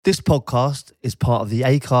This podcast is part of the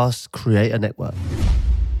Acast Creator Network.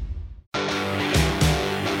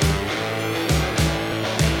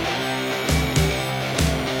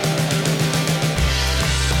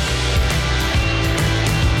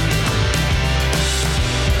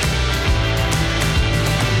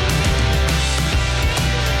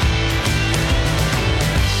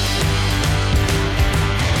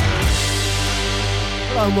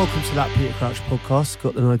 Hello and welcome to That Peter Crouch podcast.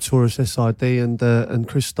 Got the Notorious SID and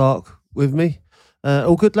Chris Stark with me.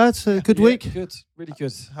 All good, lads? Good week? Good, really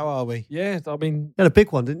good. How are we? Yeah, I mean... You had a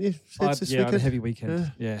big one, didn't you? I had a heavy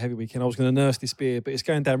weekend. Yeah, heavy weekend. I was going to nurse this beer, but it's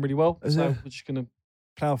going down really well. Is so it? we're just going to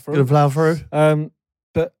plough through. Going to plough through?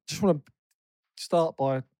 But just want to start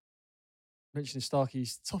by mentioning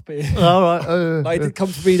Starkey's top here. All right. Like, it did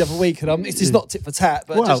come to me the other week, and this is not tit for tat,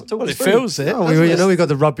 but Well, just talk Well, us it through. feels it. Oh, we got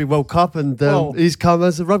the Rugby World Cup and Well- he's come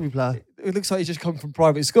as a rugby player. It looks like he's just come from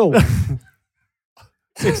private school.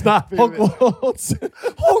 It's not happy. Hogwarts.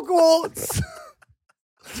 Hogwarts.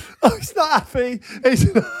 Oh, he's not happy.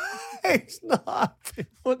 He's not happy.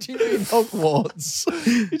 What do you mean, Hogwarts?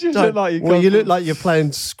 You just Don't- look like you well, come you look from- like you're playing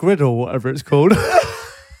Scriddle, whatever it's called.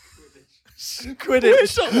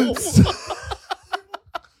 Quidditch.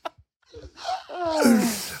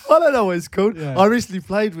 I don't know what it's called. Yeah. I recently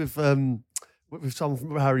played with someone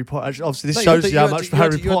from Harry Potter. Actually, obviously, this No, shows you how much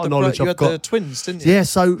Harry Potter knowledge you I've had got. the twins, didn't you? Yeah,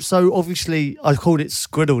 so obviously I called it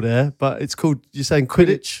Scriddle there, but it's called, you're saying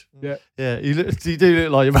Quidditch? Yeah. Yeah, you do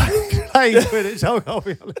look like you're playing Quidditch, I'll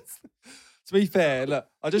be honest. To be fair, look,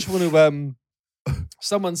 I just want to.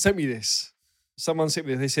 Someone sent me this.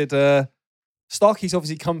 They said, Starkey's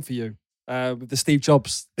obviously come for you with the Steve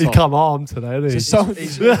Jobs. He's top. come armed today, hasn't he? So Can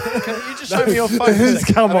you just show me your phone? He's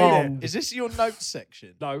section? come I mean, on. Is this your notes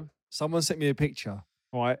section? no, someone sent me a picture.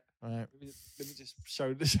 Right. Right. Let me just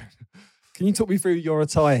show this. Can you talk me through your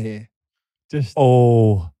attire here? Just.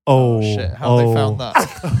 Oh Shit. How they found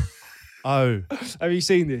that? Oh, Have you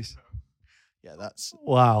seen this? Yeah, that's.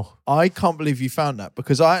 wow. I can't believe you found that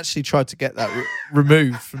because I actually tried to get that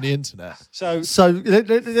removed from the internet. So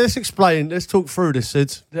Let's explain. Let's talk through this,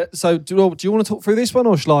 Sid. do you want to talk through this one,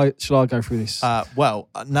 or shall I go through this? Now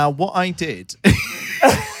what I did.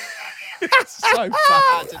 It's so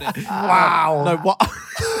bad, isn't it? Wow. No, what?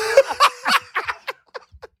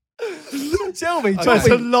 Tell me. There's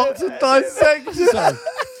a lot to dissect.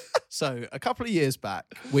 So a couple of years back,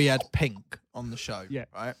 we had Pink on the show. Yeah.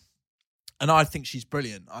 Right. And I think she's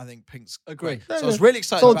brilliant. I think Pink's Agree. great. So I was really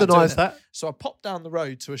excited Someone about doing denies it. that. So I popped down the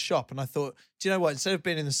road to a shop and I thought, do you know what? Instead of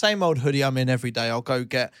being in the same old hoodie I'm in every day, I'll go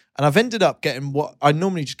get. And I've ended up getting what I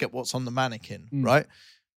normally just get what's on the mannequin, right?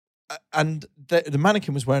 And the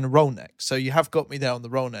mannequin was wearing a roll neck. So you have got me there on the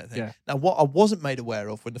roll neck thing. Yeah. Now, what I wasn't made aware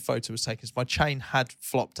of when the photo was taken is my chain had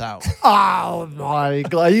flopped out. Oh my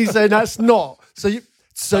God! You saying that's not so?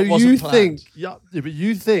 That wasn't planned. But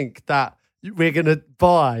you think that we're gonna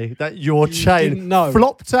buy that your chain didn't know.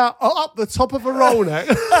 flopped out up the top of a roll neck?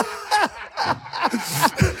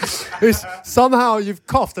 Somehow you've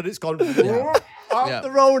coughed and it's gone up Yeah.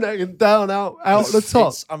 the roll neck and down out the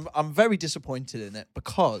top. I'm very disappointed in it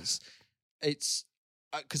because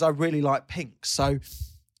I really like Pink. So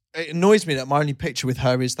it annoys me that my only picture with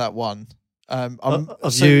her is that one. Of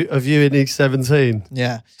you in E17.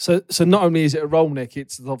 Yeah. So not only is it a roll neck,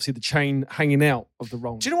 it's obviously the chain hanging out of the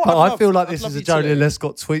roll neck. Do you know what? But I'd I feel love- like I'd this love is a you to Jolien do?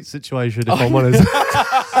 Lescott tweet situation. If I'm honest,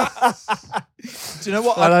 Do you know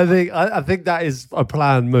what? and I think that is a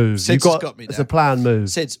planned move. Sid's got me It's there. a planned move.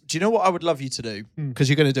 Sid, do you know what I would love you to do? Because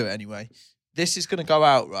you're going to do it anyway. This is going to go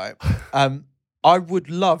out, right? I would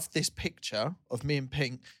love this picture of me and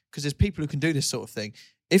Pink because there's people who can do this sort of thing.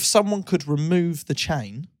 If someone could remove the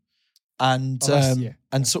chain and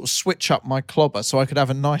and sort of switch up my clobber so I could have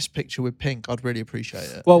a nice picture with Pink, I'd really appreciate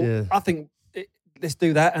it. Well, Yeah. I think let's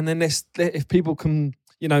do that, and then if people can,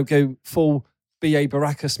 go full B.A.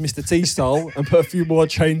 Baracus, Mr. T style, and put a few more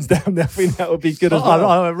chains down there, I think that would be good as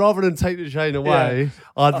well. Rather than take the chain away,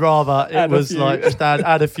 I'd rather it add a was few. like just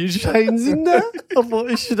add a few chains in there of what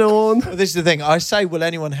you should have worn. But this is the thing. I say, will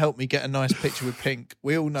anyone help me get a nice picture with Pink?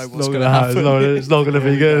 We all know what's Not going gonna to happen. happen. It's not going to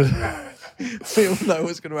be good. We all know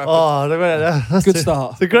what's going to happen. Oh, that's Good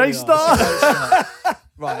start. It's a great start.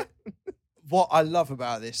 Right. What I love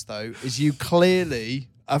about this, though, is you clearly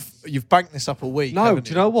you've banked this up a week. No, haven't do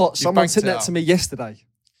you know what? You've Someone banked sent it that up. to me yesterday.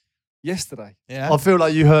 Yeah. I feel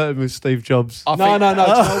like you hurt him with Steve Jobs. I No. think- Do you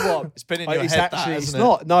know what? It's been in your It's head, actually, that, it's hasn't it?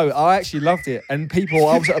 not. No, I actually loved it. And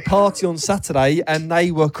I was at a party on Saturday and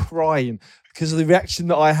they were crying because of the reaction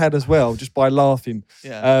that I had as well, just by laughing.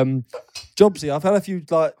 Yeah. Jobsy, I've had a few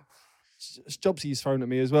Jobsy's thrown at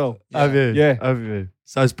me as well. Have you? Yeah. Have you?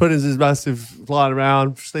 So his puddings is massive, flying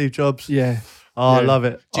around. Steve Jobs. Yeah. Oh, I Yeah. love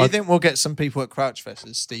it. Do you think we'll get some people at Crouchfest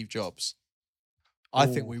as Steve Jobs? I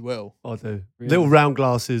think we will. I do. Really? Little round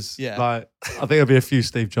glasses. Yeah. Like, I think there'll be a few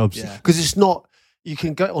Steve Jobs. Yeah. Because it's not, you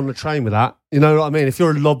can get on the train with that. You know what I mean? If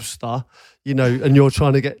you're a lobster, you know, and you're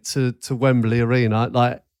trying to get to Wembley Arena,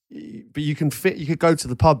 like, but you could go to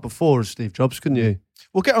the pub before as Steve Jobs, couldn't you?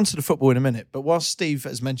 We'll get onto the football in a minute, but while Steve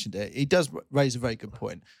has mentioned it, he does raise a very good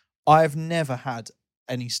point. I've never had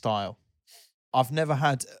any style. I've never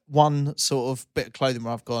had one sort of bit of clothing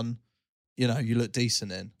where I've gone, you know, you look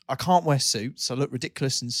decent in. I can't wear suits. I look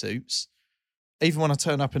ridiculous in suits. Even when I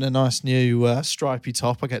turn up in a nice new stripy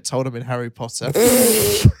top, I get told I'm in Harry Potter.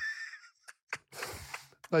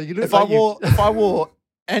 No, you look if I wore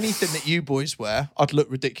anything that you boys wear, I'd look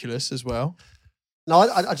ridiculous as well. No,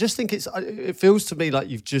 I just think it feels to me like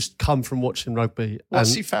you've just come from watching rugby. What's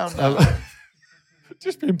and, he found out?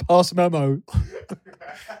 Just been passed memo.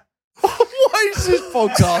 What is this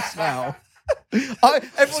podcast now?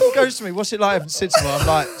 Everyone goes to me, what's it like having Sidesmore? I'm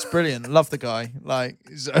like, it's brilliant. I love the guy. Like,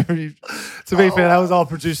 To be fair, that was our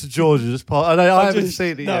producer George. I haven't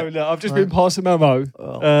seen it yet. No, I've just been passed a memo.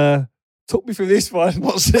 Oh. Talk me through this one.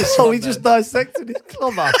 what's this? Oh, one he then? just dissected his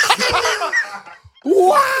clobber.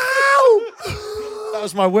 Wow! That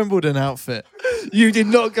was my Wimbledon outfit. You did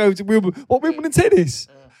not go to Wimbledon. What, Wimbledon tennis?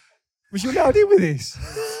 Was you allowed in with this?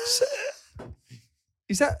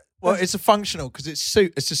 Is that... Well, it's a functional because it's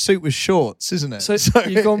suit. It's a suit with shorts, isn't it? So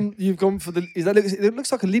you've gone for the... It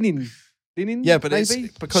looks like a linen. Linen, yeah, but maybe?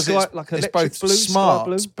 it's because Sky- it's, like it's electric both blue, sky smart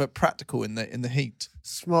blue. but practical in the heat.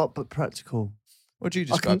 Smart but practical. What do you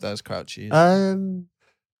describe that as, Crouchy? I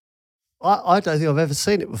don't think I've ever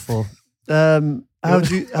seen it before. How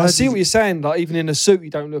do you? I see what you're saying. Like, even in a suit,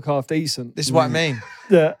 you don't look half decent. This is what I mean.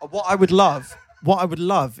 Yeah. What I would love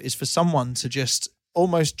is for someone to just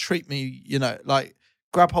almost treat me, you know, like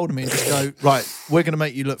grab hold of me and just go, right, we're going to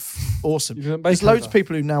make you look awesome. There's loads of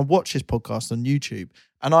people who now watch this podcast on YouTube,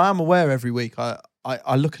 and I am aware every week I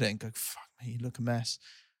look at it and go, fuck me, you look a mess.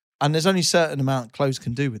 And there's only a certain amount clothes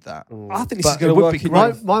can do with that. I think this But is going it to would work. be in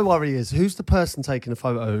great. your- My worry is who's the person taking a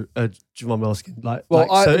photo? Do you mind me asking? Well,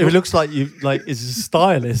 so if it looks like you, like, is a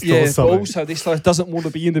stylist or Yeah, but something? also this guy doesn't want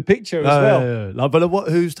to be in the picture as well. Yeah. Like, but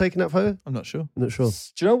who's taking that photo? I'm not sure. I'm not sure.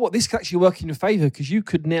 Do you know what? This could actually work in your favour because you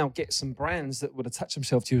could now get some brands that would attach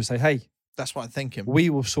themselves to you and say, hey, That's what I'm thinking.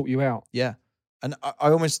 we will sort you out. Yeah. And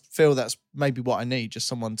I almost feel that's maybe what I need, just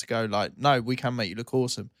someone to go like, no, we can make you look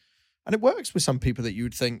awesome. And it works with some people that you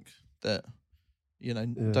would think that, you know,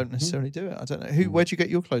 don't necessarily do it. I don't know. Where'd you get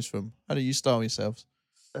your clothes from? How do you style yourselves?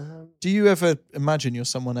 Do you ever imagine you're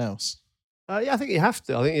someone else? Yeah, I think you have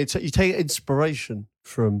to. I think you take inspiration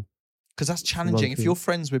from. Because that's challenging. If people. you're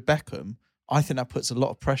friends with Beckham, I think that puts a lot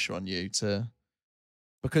of pressure on you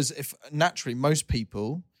because if naturally most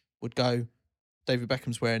people would go, David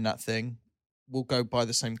Beckham's wearing that thing, we'll go buy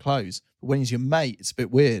the same clothes. But when he's your mate, it's a bit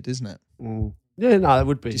weird, isn't it? Yeah, no, it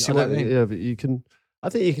would be. Do you see I what I don't think- mean? Yeah, but you can. I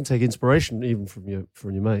think you can take inspiration even from your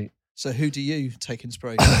mate. So who do you take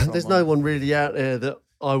inspiration from? There's no one really out there that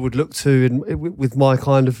I would look to with my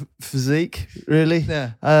kind of physique, really.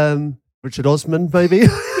 Yeah. Richard Osman, maybe.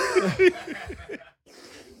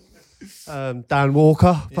 Dan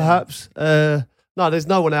Walker, perhaps. No, there's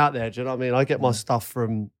no one out there. Do you know what I mean? I get my stuff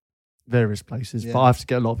from various places, but I have to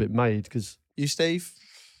get a lot of it made because. You, Steve?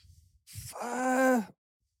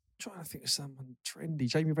 Trying to think of someone trendy.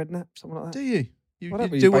 Jamie Redknapp, something like that. Do you? You, I don't you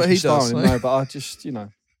really do what base he my style does? on him, no, but I just, you know,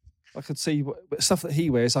 I could see but stuff that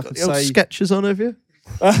he wears. I could The old say. sketches on of you?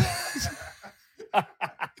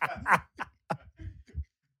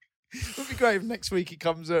 It would be great if next week he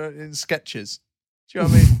comes in sketches. Do you know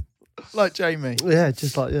what I mean? Like Jamie. Yeah,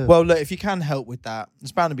 just like, yeah. Well, look, if you can help with that,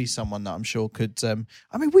 there's bound to be someone that I'm sure could.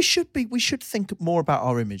 I mean, we should think more about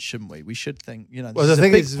our image, shouldn't we? We should think, you know. Well, this the a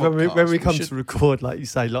thing big is, when we podcast, come should- to record, like you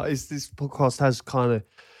say, like this podcast has kind of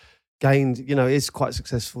gained, you know, it's quite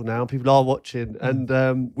successful now. People are watching,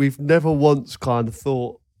 and we've never once kind of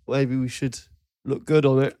thought maybe we should look good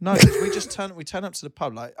on it. No, 'cause we turn up to the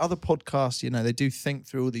pub like other podcasts. You know, they do think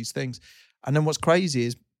through all these things, and then what's crazy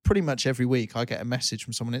is pretty much every week I get a message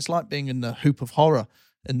from someone. It's like being in the hoop of horror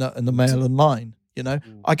in the Mail Online. You know,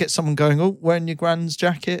 I get someone going, "Oh, wearing your grand's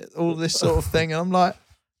jacket," all this sort of thing, and I'm like,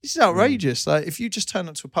 "This is outrageous!" Like, if you just turn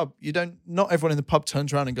up to a pub, not everyone in the pub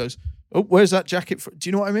turns around and goes, "Oh, where's that jacket?" Do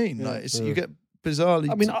you know what I mean? Like, you get bizarrely.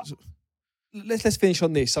 I mean, let's finish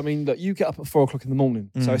on this. I mean, look, you get up at 4 o'clock in the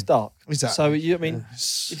morning, so it's dark. Exactly. So I mean,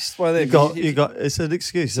 it's one of them. You got. It's an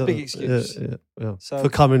excuse. a big isn't it? excuse. Yeah. So- For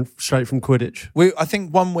coming straight from Quidditch. I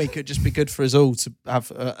think 1 week it'd just be good for us all to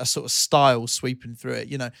have a sort of style sweeping through it.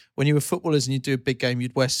 You know, when you were footballers and you'd do a big game,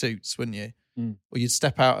 you'd wear suits, wouldn't you? Or you'd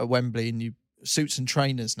step out at Wembley and suits and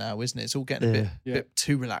trainers now, isn't it? It's all getting a Yeah. bit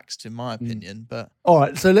too relaxed, in my opinion. But All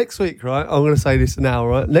right, so next week, right? I'm going to say this now,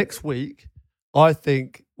 right? Next week, I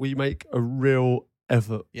think we make a real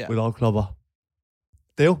effort Yeah. with our clubber.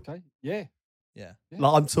 Deal? Okay. Yeah. yeah,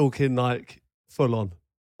 Like I'm talking like full on.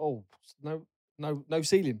 Oh, no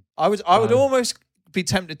ceiling. I would No. almost be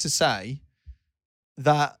tempted to say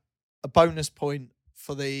that a bonus point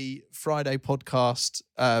for the Friday podcast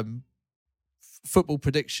football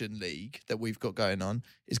prediction league that we've got going on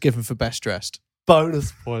is given for best dressed.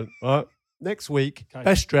 Bonus point, right? Next week, Okay.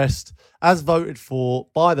 best dressed, as voted for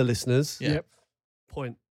by the listeners. Yeah. Yep.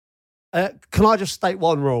 Point. Can I just state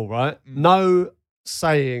one rule, right? No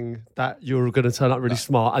saying that you're going to turn up really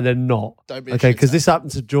smart and then not. Don't be a Okay, because shitter. this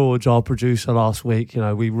happened to George, our producer, last week. You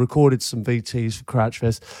know, we recorded some VTs for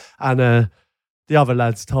Crouchfest, and the other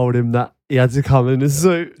lads told him that he had to come in a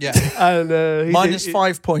suit. Yeah. And he Minus did-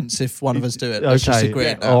 5 points if one of us do it. Let's just agree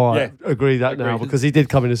it now. All right, agree that now Agreed. because he did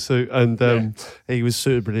come in a suit and he was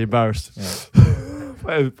suitably embarrassed.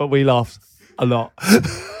 But we laughed a lot.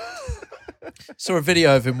 Saw a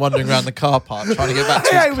video of him wandering around the car park trying to get back to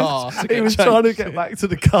Yeah, his car. he was trying to get back to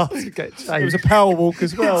the car to get changed. It was a power walk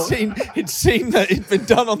as well. He'd seen that it'd been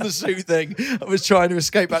done on the suit thing and was trying to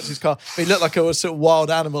escape back to his car. But he looked like a sort of wild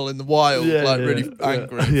animal in the wild, really angry and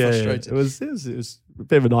frustrated. It was a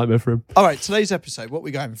bit of a nightmare for him. All right, today's episode, what are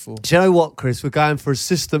we going for? Do you know what, Chris? We're going for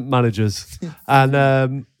assistant managers.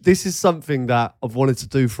 And this is something that I've wanted to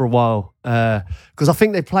do for a while because I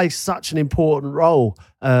think they play such an important role.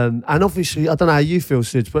 And obviously, I don't know how you feel,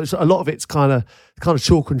 Sid, but a lot of it's kind of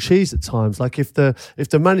chalk and cheese at times. Like if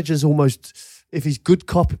the manager's almost, if he's good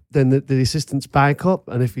cop, then the assistant's bad cop.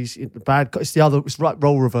 And if he's bad cop, it's right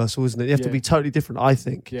role reversal, isn't it? You have to Yeah. be totally different, I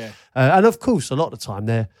think. Yeah. And of course, a lot of the time,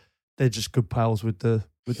 they're just good pals with the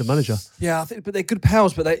manager. Yeah, I think, but they're good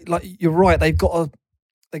pals. But they, like, you're right. They've got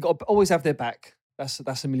to always have their back. That's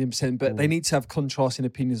 1,000,000%. But they need to have contrasting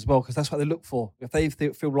opinions as well because that's what they look for. If they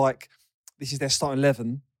feel like this is their starting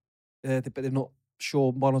 11, but they're not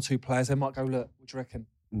sure one or two players, they might go, look, what do you reckon?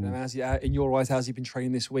 You know, in your eyes, how's he been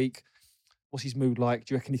training this week? What's his mood like?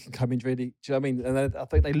 Do you reckon he can come in ready? Do you know what I mean? And I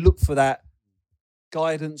think they look for that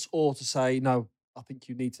guidance or to say, no, I think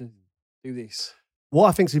you need to do this. What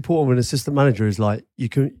I think is important with an assistant manager is like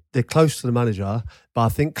they're close to the manager, but I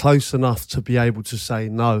think close enough to be able to say,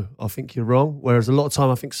 no, I think you're wrong. Whereas a lot of time,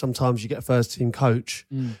 I think sometimes you get a first team coach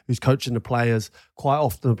who's coaching the players, quite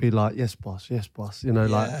often will be like, yes, boss, you know,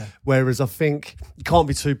 like, whereas I think you can't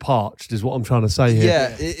be too parched is what I'm trying to say here.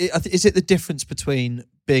 Yeah, is it the difference between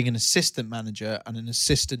being an assistant manager and an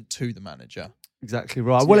assistant to the manager? Exactly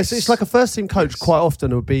right. Well, it's like a first team coach quite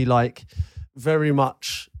often will be like, very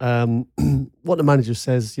much what the manager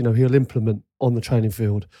says, you know, he'll implement on the training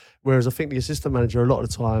field. Whereas I think the assistant manager, a lot of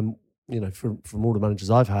the time, you know, from all the managers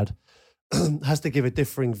I've had, has to give a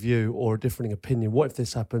differing view or a differing opinion. What if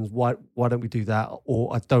this happens? Why don't we do that?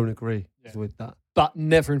 Or I don't agree with that. But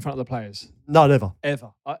never in front of the players. No, never.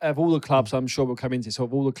 Ever. Of all the clubs, I'm sure we'll come into, so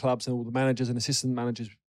of all the clubs and all the managers and assistant managers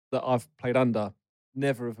that I've played under,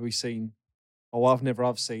 never have we seen, or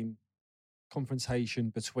I've seen confrontation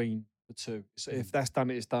between the two. So if that's done,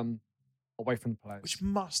 it's done away from the players. Which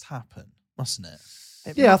must happen, mustn't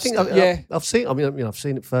it? Yeah, I think I've seen. I mean, I've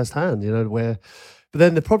seen it firsthand. You know, but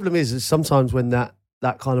then the problem is sometimes when that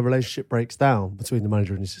kind of relationship breaks down between the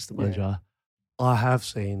manager and the assistant manager, I have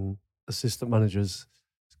seen assistant managers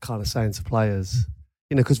kind of saying to players,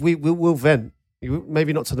 you know, because we'll vent.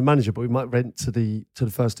 Maybe not to the manager, but we might vent to the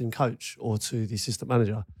first team coach or to the assistant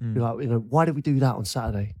manager. Be like, you know, why did we do that on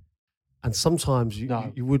Saturday? And sometimes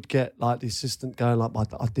you would get like the assistant going like,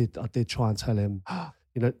 I did try and tell him,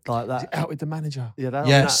 you know, like that. Out with the manager.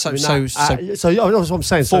 Yeah, so that's what I'm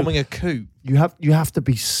saying. Forming a coup. You have to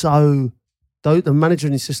be so. The manager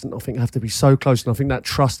and assistant, I think, have to be so close, and I think that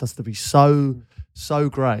trust has to be so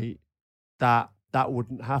great that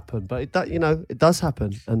wouldn't happen. But it does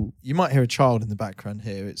happen. And You might hear a child in the background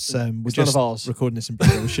here. It's we're It's just none of ours. recording this in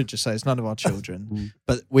Bristol. We should just say it's none of our children,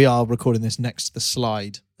 but we are recording this next to the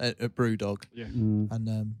slide at Brewdog,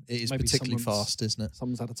 and it is Maybe particularly someone's- fast, isn't it?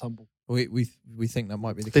 Someone's had a tumble. We think that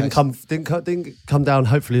might be the didn't case. didn't come down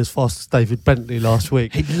hopefully as fast as David Bentley last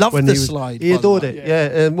week. He loved when the he was- slide. He by the adored way. it.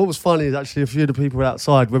 Yeah. And what was funny is actually a few of the people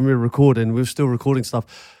outside when we were recording, we were still recording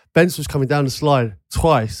stuff. Benz was coming down the slide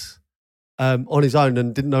twice on his own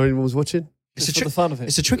and didn't know anyone was watching. Just for the fun of it.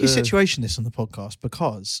 It's a tricky situation, this on the podcast,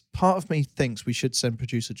 because part of me thinks we should send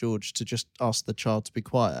producer George to just ask the child to be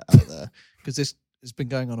quiet out there, because this has been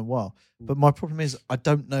going on a while. But my problem is I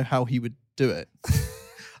don't know how he would do it.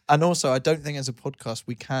 And also, I don't think as a podcast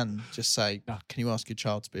we can just say, can you ask your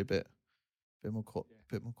child to be a bit more quiet?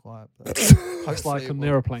 But It's like on an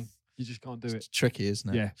aeroplane. You just can't do it. It's tricky,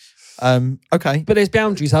 isn't it? Yeah. Okay. But there's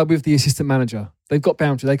boundaries with the assistant manager. They've got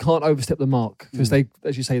boundaries. They can't overstep the mark because they,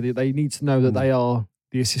 as you say, they need to know that they are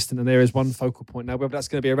the assistant and there is one focal point. Now, whether that's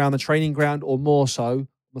going to be around the training ground or more so on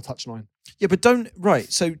the touchline. Yeah,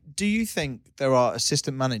 but so do you think there are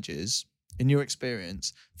assistant managers, in your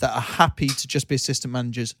experience, that are happy to just be assistant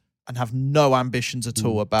managers and have no ambitions at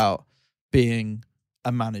all about being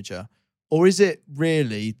a manager? Or is it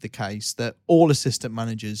really the case that all assistant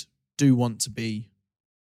managers do want to be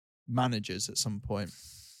managers at some point?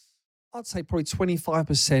 I'd say probably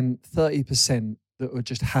 25%, 30% that are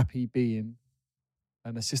just happy being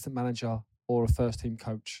an assistant manager or a first team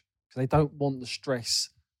coach because they don't want the stress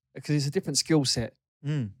because it's a different skill set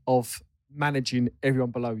of managing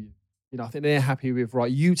everyone below you. You know, I think they're happy with,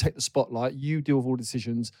 right, you take the spotlight, you deal with all the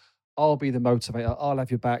decisions, I'll be the motivator, I'll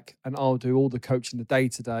have your back and I'll do all the coaching the day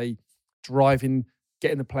to day, driving,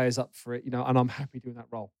 getting the players up for it, you know, and I'm happy doing that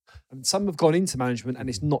role. And some have gone into management and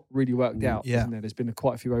it's not really worked out, hasn't there? There's been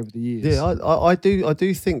quite a few over the years. Yeah, I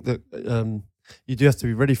do think that you do have to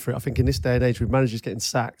be ready for it. I think in this day and age with managers getting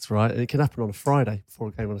sacked, right, and it can happen on a Friday before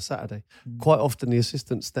a game on a Saturday. Quite often the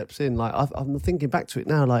assistant steps in. Like I'm thinking back to it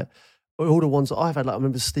now, like all the ones that I've had, like I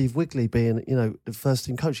remember Steve Wigley being, you know, the first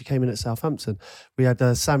team coach. He came in at Southampton. We had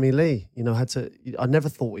Sammy Lee, you know, I never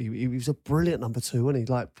thought he was a brilliant number two, wasn't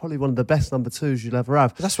he? Like probably one of the best number twos you'll ever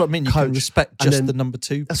have. But that's what I mean. You can respect just the number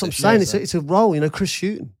two. That's what I'm saying. It's a role, you know, Chris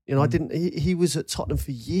Hughton. You know, he was at Tottenham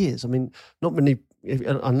for years. I mean, not many,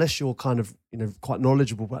 unless you're kind of, you know, quite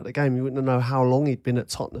knowledgeable about the game, you wouldn't know how long he'd been at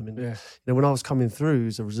Tottenham. And, you know, when I was coming through, he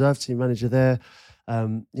was a reserve team manager there.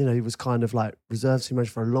 You know, he was kind of like reserve team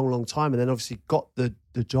manager for a long, long time. And then obviously got the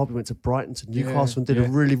job. He went to Brighton, to Newcastle and did a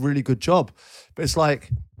really, really good job. But it's like,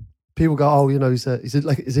 people go, oh, you know, he's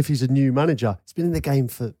like as if he's a new manager. He's been in the game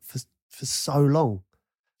for so long.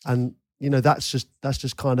 And, you know, that's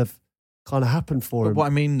just kind of happened for him. What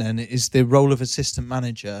I mean then is the role of assistant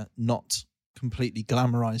manager not completely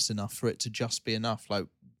glamorized enough for it to just be enough. Like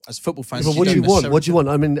as football fans, but what do you want? What do you want?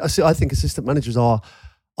 I mean, I think assistant managers are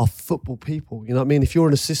football people. You know what I mean? If you're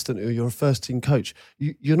an assistant or you're a first team coach,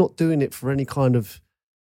 you're not doing it for any kind of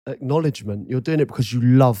acknowledgement. You're doing it because you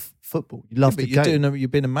love football. You love the game.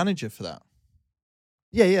 You've been a manager for that.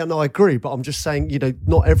 Yeah, no, I agree. But I'm just saying, you know,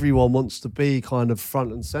 not everyone wants to be kind of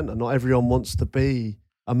front and centre. Not everyone wants to be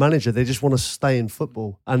a manager. They just want to stay in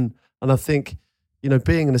football. And I think, you know,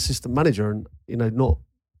 being an assistant manager and, you know,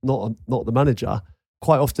 not the manager,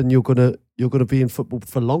 quite often you're gonna be in football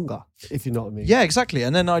for longer, if you know what I mean. Yeah, exactly.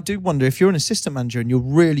 And then I do wonder if you're an assistant manager and you're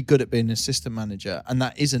really good at being an assistant manager and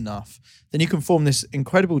that is enough, then you can form this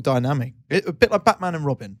incredible dynamic. A bit like Batman and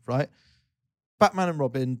Robin, right? Batman and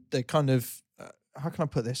Robin, they're kind of, how can I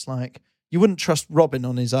put this? Like, you wouldn't trust Robin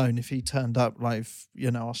on his own if he turned up, like, if, you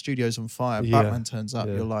know, our studio's on fire, Batman turns up,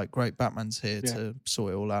 you're like, great, Batman's here to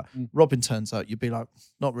sort it all out. Robin turns up, you'd be like,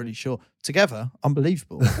 not really sure. Together,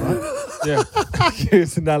 unbelievable, right? Yeah.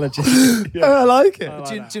 Good analogy. I like it.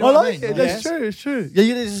 Do you know what I mean? It. That's true, it's true.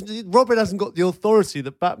 Yeah, Robin hasn't got the authority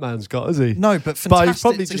that Batman's got, has he? No, but fantastic he's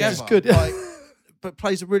probably together, just as good. Like, but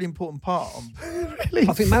plays a really important part. Really?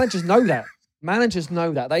 I think managers know that. Managers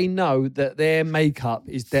know that. They know that their makeup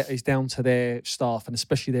is down to their staff and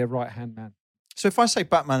especially their right-hand man. So if I say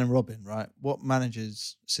Batman and Robin, right, what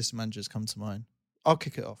assistant managers come to mind? I'll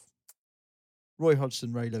kick it off. Roy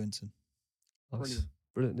Hodgson, Ray Lewington.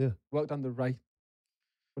 Brilliant, yeah. Worked under Ray.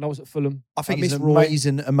 When I was at Fulham. I think he's he's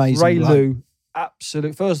amazing. Ray Lou,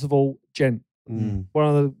 absolute. First of all, gent. Mm.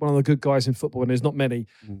 One of the good guys in football, and there's not many.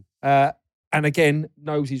 And again,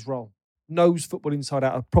 knows his role. Knows football inside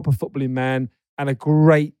out, a proper footballing man, and a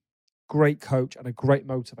great coach and a great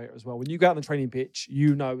motivator as well. When you go out on the training pitch,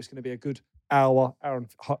 you know it's going to be a good hour and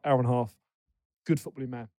a half. Good footballing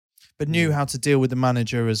man. But knew how to deal with the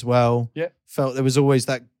manager as well. Yeah. Felt there was always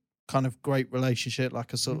that kind of great relationship,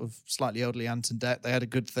 like a sort of slightly elderly Anton Deck. They had a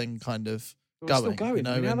good thing kind of going. Still going. You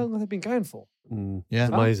know, I mean, how long have they been going for? Yeah.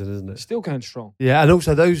 It's amazing, isn't it? Still going strong. Yeah, and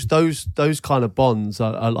also those kind of bonds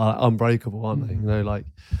are unbreakable, aren't they? You know, like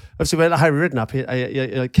obviously we had Harry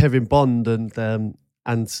Redknapp, Kevin Bond,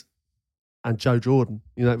 and Joe Jordan.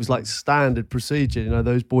 You know, it was like standard procedure. You know,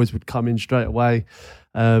 those boys would come in straight away.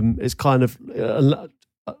 It's kind of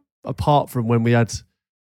apart from when we had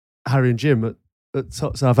Harry and Jim at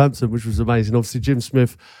Southampton, which was amazing. Obviously, Jim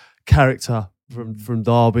Smith, character from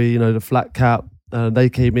Derby. You know, the flat cap. They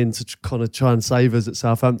came in to kind of try and save us at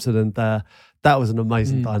Southampton, and that was an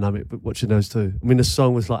amazing dynamic. But watching those two, I mean, the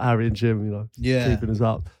song was like Harry and Jim, you know, keeping us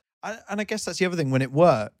up. And I guess that's the other thing when it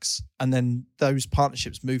works, and then those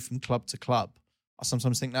partnerships move from club to club. I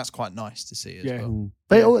sometimes think that's quite nice to see as well.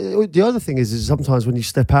 But the other thing is sometimes when you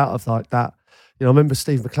step out of like that, I remember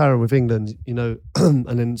Steve McLaren with England, and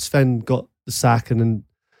then Sven got the sack, and then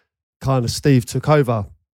kind of Steve took over.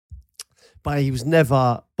 But he was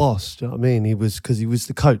never boss. Do you know what I mean? Because he was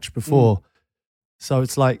the coach before. So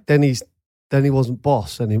it's like then he wasn't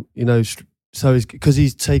boss, and so because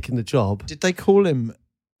he's taken the job. Did they call him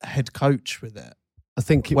head coach with it? I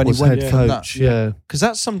think it When he was went head from coach. that, Yeah. Because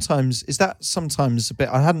that sometimes a bit.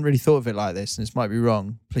 I hadn't really thought of it like this, and this might be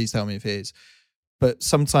wrong. Please tell me if it is. But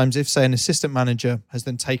sometimes, if say an assistant manager has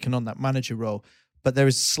then taken on that manager role, but there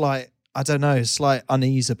is slight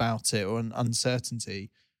unease about it or an uncertainty,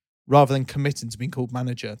 rather than committing to being called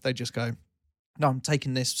manager, they just go, "No, I'm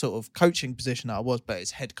taking this sort of coaching position that I was, but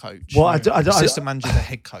it's head coach." Well, assistant manager to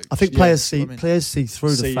head coach. I think players see through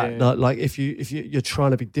the See, fact that like if you're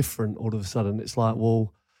trying to be different, all of a sudden it's like,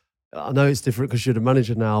 well, I know it's different because you're the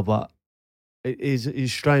manager now, but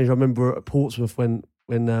it's strange. I remember at Portsmouth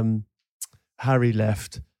when Harry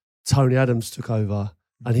left, Tony Adams took over,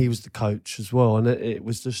 and he was the coach as well. And it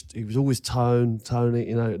was just he was always Tony,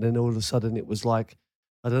 And then all of a sudden it was like,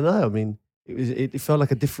 I don't know. I mean, it felt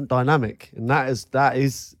like a different dynamic, and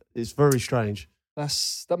it's very strange.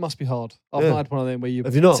 That must be hard. I've Yeah. not had one of them where your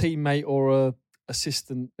Have you not? teammate or a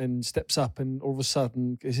assistant then steps up, and all of a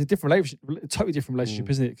sudden it's a different relationship, a totally different relationship,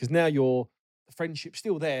 isn't it? Because now the friendship's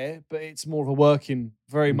still there, but it's more of a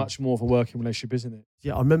very much more of a working relationship, isn't it?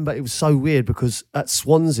 Yeah, I remember it was so weird because at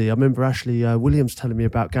Swansea, I remember Ashley Williams telling me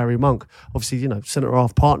about Gary Monk, obviously,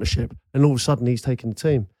 centre-half partnership, and all of a sudden he's taking the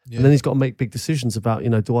team. Yeah. And then he's got to make big decisions about,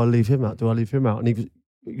 do I leave him out? Do I leave him out? And he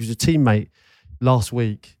was a teammate last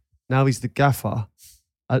week. Now he's the gaffer.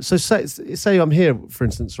 So say I'm here, for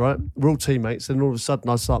instance, right? We're all teammates, and all of a sudden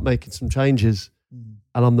I start making some changes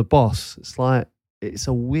and I'm the boss. It's like, it's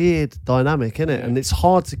a weird dynamic, isn't it? Yeah. And it's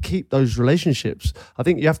hard to keep those relationships. I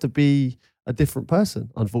think you have to be a different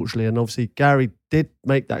person, unfortunately. And obviously Gary did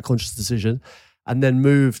make that conscious decision and then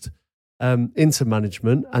moved into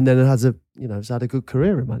management, and then has had a good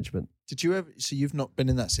career in management. Did you ever? So you've not been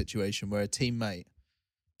in that situation where a teammate,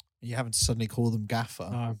 you haven't suddenly call them gaffer.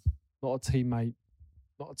 No, not a teammate.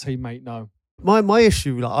 Not a teammate. No. My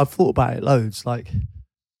issue, like I've thought about it loads, like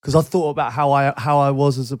because I thought about how I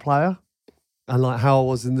was as a player and like how I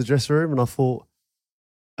was in the dressing room, and I thought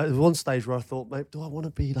at one stage where I thought, mate, do I want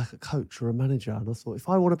to be like a coach or a manager? And I thought, if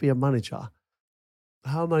I want to be a manager,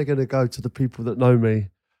 how am I going to go to the people that know me,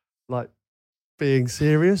 like being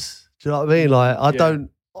serious? Do you know what I mean? Like I don't,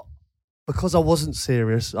 because I wasn't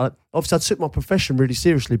serious. Obviously, I took my profession really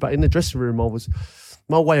seriously, but in the dressing room,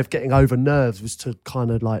 my way of getting over nerves was to kind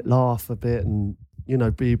of like laugh a bit and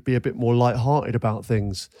be a bit more lighthearted about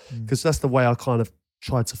things, because that's the way I kind of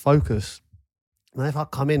tried to focus. And if I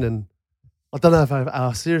come in and I don't know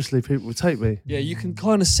how seriously people would take me. Yeah, you can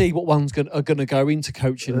kind of see what ones are going to go into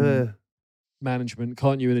coaching management,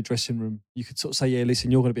 can't you? In a dressing room, you could sort of say, "Yeah,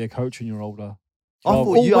 listen, you're going to be a coach when you're older." I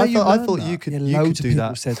thought you could do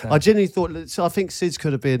that. Said that. I genuinely thought. So I think Sid's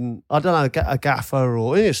could have been, I don't know, a gaffer,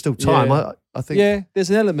 or it's still time. Yeah. I think. Yeah, there's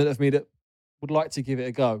an element of me that would like to give it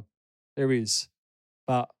a go. There is,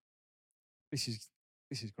 but this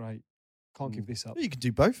is great. Can't give this up. You can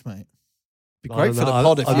do both, mate. Be I great don't for the know.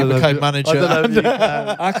 pod if I you don't know became if- manager. I don't know if you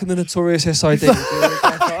can. How can the notorious SID do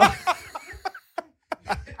it?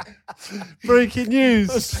 Breaking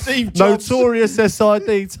news: Steve Jobs. Notorious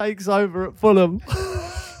SID takes over at Fulham.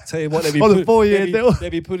 Tell you what, they'll be, On a 4-year deal. They'll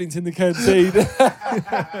be puddings in the canteen.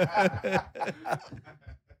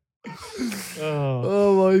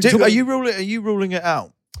 Oh my god! Are you ruling it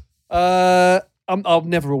out? I'll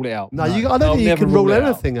never rule it out. No, No. I don't I'll think you never can rule it out.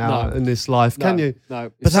 anything out No. in this life, can No, you?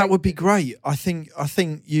 No, But that would be great. I think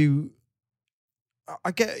you.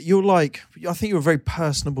 I get you're like. I think you're a very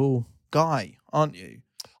personable guy, aren't you?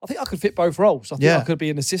 I think I could fit both roles. I think Yeah. I could be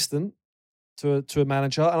an assistant to a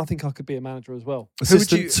manager, and I think I could be a manager as well.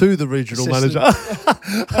 Assistant you- to the regional Assistant.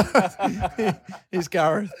 manager. It's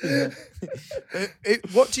Gareth.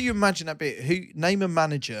 What do you imagine that be? Name a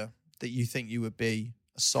manager that you think you would be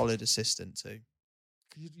a solid assistant to.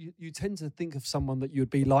 You tend to think of someone that you'd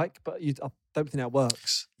be like, but I don't think that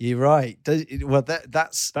works. You're right. Well,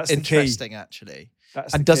 that's the key. interesting, actually.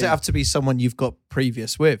 That's And the does key. it have to be someone you've got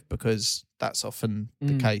previous with? Because that's often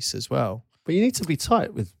the Mm. case as well. But you need to be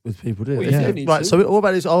tight with people, do you? Well, you If- do need right. to. So what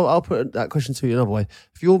about this? I'll put that question to you another way.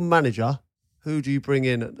 If you're manager, who do you bring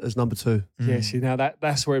in as number 2? Yeah, see, now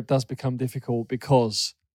that's where it does become difficult,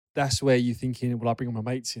 because that's where you're thinking, well, I bring my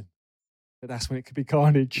mates in. But that's when it could be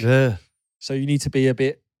carnage. Yeah, So you need to be a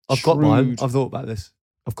bit I've got mine. shrewd. I've thought about this.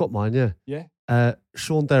 I've got mine. Yeah. Yeah?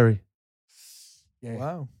 Sean Derry. Yeah.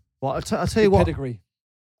 Wow. Well, I tell you Good what. pedigree.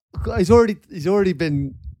 He's already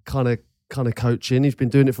been kind of coaching. He's been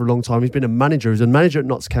doing it for a long time. He's been a manager. He's a manager at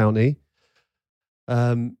Notts County.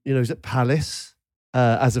 He's at Palace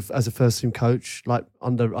as a first team coach, like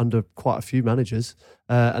under quite a few managers,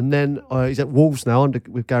 and then he's at Wolves now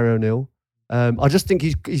with Gary O'Neill. I just think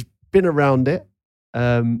he's been around it,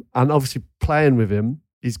 and obviously playing with him,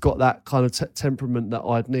 he's got that kind of temperament that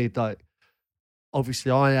I'd need. Like,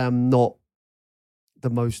 obviously, I am not the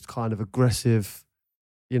most kind of aggressive,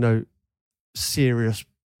 serious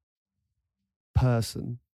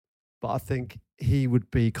person, but I think he would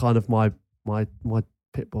be kind of my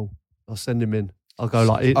pit bull. I'll send him in. I'll go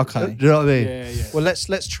like, okay. Do you know what I mean? Yeah. Well,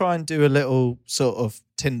 let's try and do a little sort of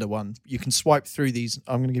Tinder one. You can swipe through these.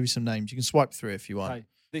 I'm going to give you some names. You can swipe through if you want. Okay.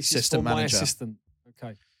 This Assistant is for my manager. assistant.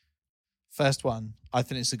 Okay. First one, I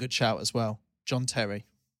think it's a good shout as well. John Terry,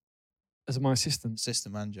 As my assistant,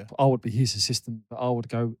 assistant manager. I would be his assistant, but I would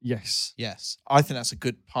go yes. Yes, I think that's a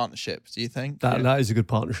good partnership. Do you think? That is a good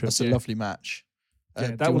partnership. That's a lovely match. Yeah,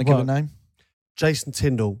 do that you want would to give a work. name? Jason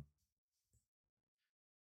Tyndall.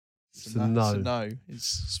 It's a It's no. a no. It's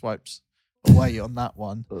swipes away on that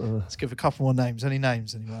one. Uh, Let's give a couple more names. Any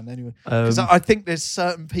names, anyone? Anyone? um, Because I think there's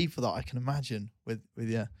certain people that I can imagine with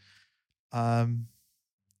you.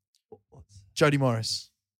 Jody Morris,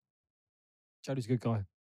 Jody's a good guy.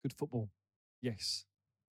 Good football. Yes.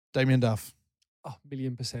 Damien Duff. Oh,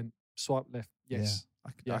 1,000,000%. Swipe left. Yes.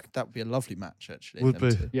 Yeah. That would be a lovely match, actually. would them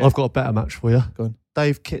be. two. Yeah. I've got a better match for you. Go on.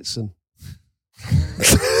 Dave Kitson.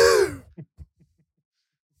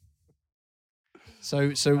 So,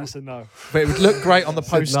 That's a no. but it would look great on the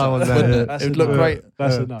Said poster. no on there, wouldn't yeah. it? That's It would a look no. great.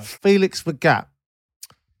 That's Yeah. a no. Felix Magath.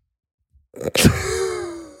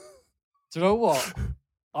 Do you know what?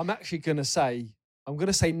 I'm actually going to say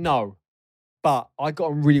no, but I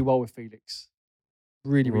got on really well with Felix.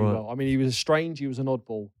 Really, really Right. well. I mean, he was strange. He was an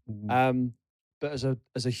oddball. But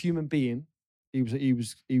as a human being, he was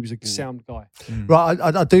a sound guy. Right,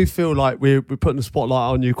 I do feel like we're putting the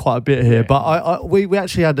spotlight on you quite a bit here, Yeah. but we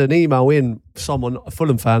actually had an email in, someone, a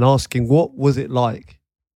Fulham fan, asking what was it like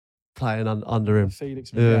playing under him.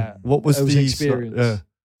 Felix, Yeah. What was It was the an experience. Yeah.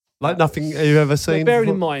 Like nothing you've ever But seen. bearing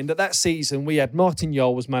in before? mind that season we had Martin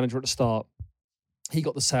Jol was manager at the start. He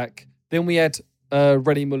got the sack. Then we had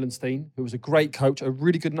Rennie Mullenstein, who was a great coach, a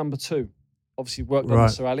really good number 2. Obviously worked under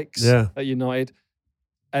Right. Sir Alex Yeah. at United.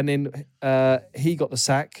 And then he got the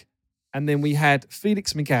sack. And then we had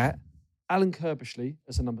Felix Magath, Alan Kirbishley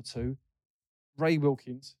as a number 2, Ray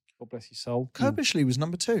Wilkins, God bless his soul. Kirbishley was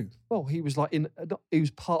number 2. Well, he was like he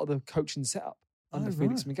was part of the coaching setup under Oh,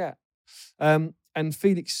 Felix Magath. And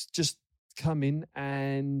Felix just come in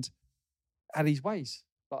and had his ways.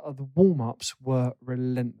 Like, the warm-ups were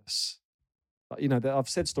relentless. Like, I've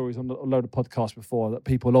said stories on a load of podcasts before that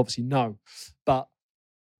people obviously know, but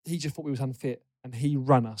he just thought we was unfit and he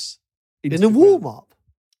ran us into In the ground. warm-up?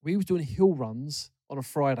 We was doing hill runs on a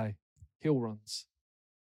Friday. Hill runs.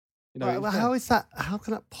 Right, well, how is that? How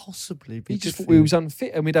can that possibly be? He just good thought for we you? was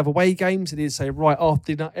unfit, and we'd have away games, and he'd say, "Right,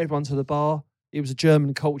 after dinner, everyone to the bar." It was a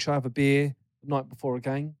German culture: have a beer the night before a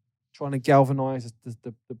game, trying to galvanise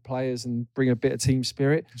the players and bring a bit of team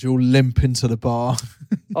spirit. Did you all limp into the bar?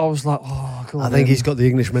 I was like, "Oh God!" I think he's got the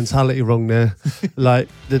English mentality wrong there. Like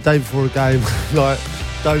the day before a game, like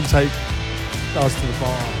don't take us to the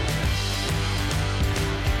bar.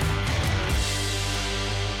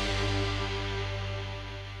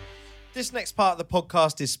 This next part of the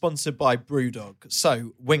podcast is sponsored by Brewdog.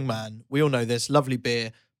 So, Wingman, we all know this, lovely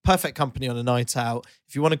beer, perfect company on a night out.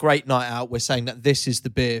 If you want a great night out, we're saying that this is the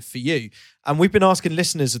beer for you. And we've been asking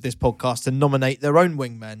listeners of this podcast to nominate their own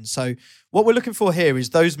wingmen. So, what we're looking for here is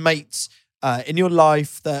those mates in your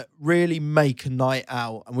life that really make a night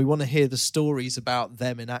out. And we want to hear the stories about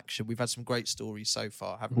them in action. We've had some great stories so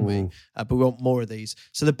far, haven't we? But we want more of these.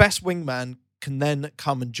 So, the best wingman can then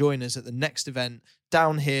come and join us at the next event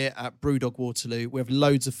down here at Brewdog Waterloo. We have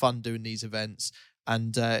loads of fun doing these events,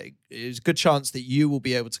 and there's a good chance that you will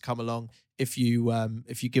be able to come along if you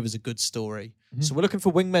give us a good story. So we're looking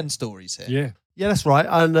for wingmen stories here. Yeah, that's right.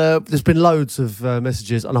 And there's been loads of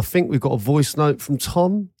messages, and I think we've got a voice note from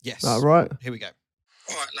Tom. Yes. Is that right? Here we go.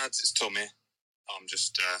 All right, lads, it's Tom here. I'm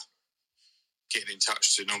just getting in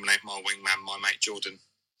touch to nominate my wingman, my mate Jordan.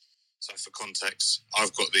 So for context,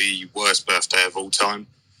 I've got the worst birthday of all time,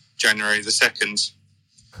 January the 2nd.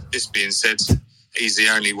 This being said, he's the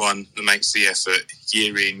only one that makes the effort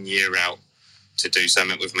year in, year out to do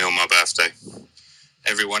something with me on my birthday.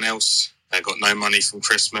 Everyone else, they've got no money from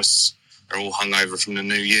Christmas, they're all hungover from the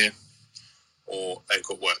new year, or they've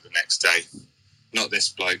got work the next day. Not this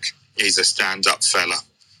bloke. He's a stand-up fella.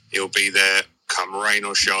 He'll be there come rain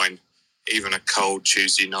or shine, even a cold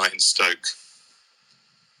Tuesday night in Stoke.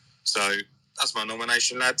 So that's my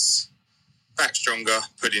nomination, lads. Back stronger,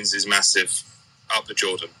 Puddings is massive. Up the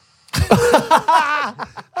Jordan.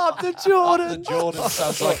 Up the Jordan. The Jordan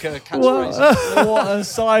sounds like a catchphrase. What a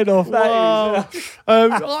sign off that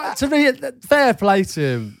is. To me, fair play to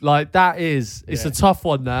him. Like it's a tough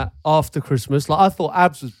one. That after Christmas, like I thought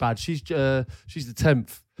Abs was bad. She's the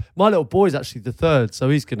 10th. My little boy's actually the 3rd, so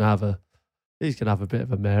he's gonna have a bit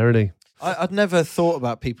of a mare, isn't he? I'd never thought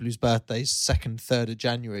about people whose birthdays 2nd, 3rd of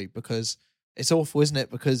January because it's awful, isn't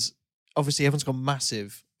it? Because obviously everyone's gone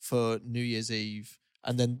massive for New Year's Eve,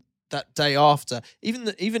 and then that day after,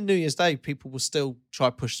 even New Year's Day, people will still try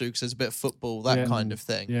to push through because there's a bit of football, that kind of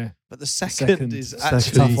thing. Yeah. But the second is It's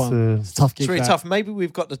actually a tough one. It's a tough gig. it's really that. tough. Maybe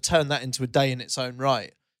we've got to turn that into a day in its own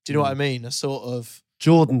right. Do you know what I mean? A sort of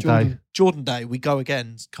Jordan Day. Jordan Day, we go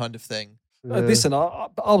again kind of thing. Listen,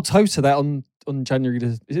 I'll toe to that on January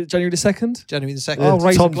is it January the 2nd? January the 2nd. Yeah. I'll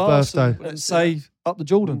raise Tom's a glass birthday. and say up the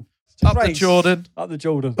Jordan. Up the Race. Jordan. Up the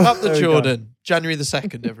Jordan. Up the There we go. Jordan. January the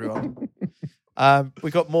 2nd, everyone. We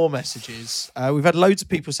got more messages. We've had loads of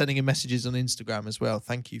people sending in messages on Instagram as well.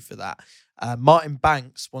 Thank you for that. Martin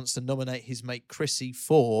Banks wants to nominate his mate Chrissy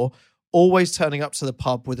for always turning up to the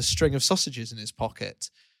pub with a string of sausages in his pocket.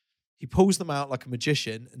 He pulls them out like a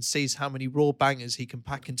magician and sees how many raw bangers he can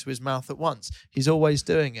pack into his mouth at once. He's always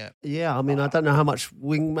doing it. Yeah, I mean, I don't know how much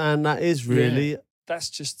wingman that is really. That's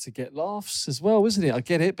just to get laughs as well, isn't it? I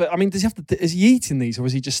get it, but I mean, does he have to? Is he eating these, or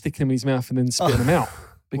is he just sticking them in his mouth and then spitting them out?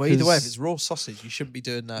 Well, either way, if it's raw sausage, you shouldn't be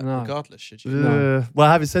doing that No. regardless, should you? Well,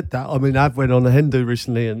 having said that, I mean, I went on a Hindu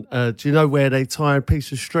recently, and do you know where they tie a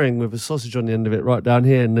piece of string with a sausage on the end of it right down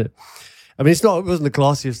here? And I mean, it wasn't the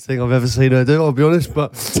classiest thing I've ever seen her do, I'll be honest,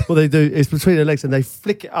 but what they do is between their legs and they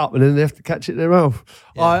flick it up and then they have to catch it in their mouth.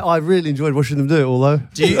 Yeah. I really enjoyed watching them do it, although.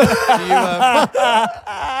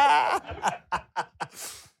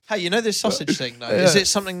 Hey, you know this sausage thing though? Is it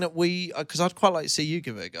something that because I'd quite like to see you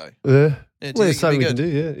give it a go. Yeah. Yeah, do Well, you it's think something we it'd can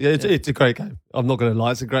be do, yeah. It's a great game. I'm not going to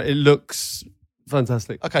lie. It looks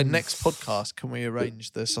fantastic. Okay, next podcast, can we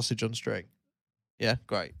arrange the sausage on string? Yeah,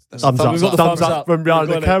 great. That's Thumbs a up. We've got the Thumbs thumbs up up. from behind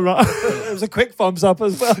We've the got camera. It was a quick thumbs up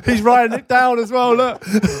as well. He's writing it down as well, look.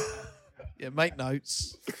 Yeah, make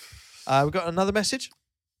notes. We've got another message.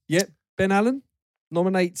 Yep. Ben Allen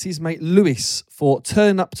nominates his mate Lewis for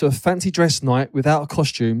turning up to a fancy dress night without a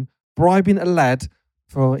costume, bribing a lad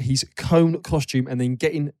for his cone costume, and then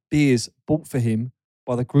getting beers bought for him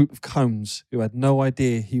by the group of cones who had no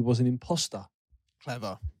idea he was an imposter.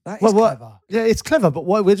 Clever. That is Well, what- clever. Yeah, it's clever, but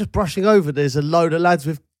what we're just brushing over. There's a load of lads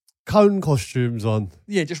with cone costumes on.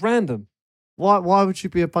 Yeah, just random. Why would you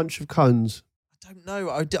be a bunch of cones? I don't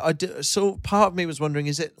know. So part of me was wondering,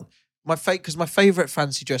 is it my because my favorite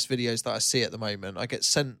fancy dress videos that I see at the moment, I get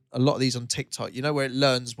sent a lot of these on TikTok. You know, where it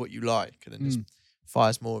learns what you like and then just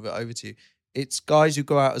fires more of it over to you. It's guys who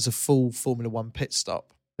go out as a full Formula One pit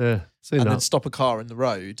stop Yeah, seen and that. then stop a car in the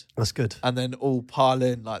road That's good. and then all pile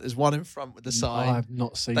in. Like there's one in front with the sign. I've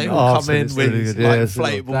not seen They that. Oh, all I've come seen in it. It's with really good. like Yeah, I've seen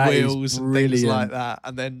it. inflatable That is wheels and things brilliant. like that,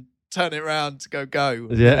 and then turn it around to go.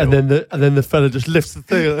 Yeah, and then the fella just lifts the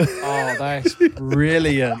thing. Oh, that's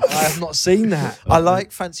brilliant. I have not seen that. I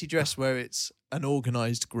like fancy dress where it's an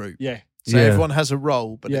organised group. Yeah. So Yeah. everyone has a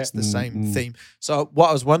role, but Yeah. it's the same theme. So what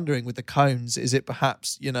I was wondering with the cones, is it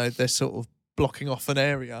perhaps, they're sort of blocking off an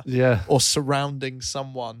area Yeah, or surrounding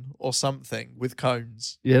someone or something with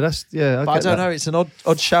cones? yeah, But I don't know. It's an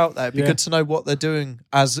odd shout there. It'd be Yeah. good to know what they're doing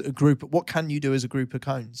as a group. What can you do as a group of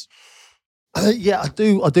cones? Yeah, I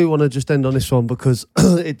do want to just end on this one because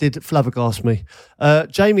it did flabbergast me.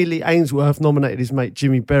 Jamie Lee Ainsworth nominated his mate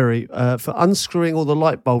Jimmy Berry for unscrewing all the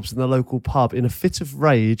light bulbs in the local pub in a fit of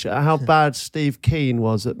rage at how bad Steve Keane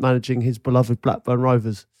was at managing his beloved Blackburn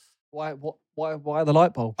Rovers. Why the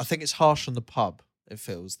light bulb? I think it's harsh on the pub. It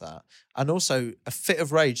feels that. And also, a fit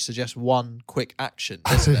of rage suggests one quick action,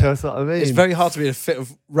 doesn't it? That's what I mean. It's very hard to be in a fit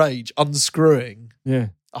of rage unscrewing Yeah.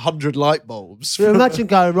 100 light bulbs. So imagine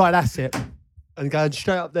going, right, that's it, and going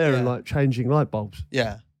straight up there and Yeah. like changing light bulbs.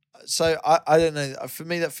 Yeah. So I don't know. For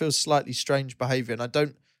me, that feels slightly strange behaviour, and I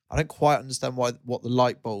don't quite understand what the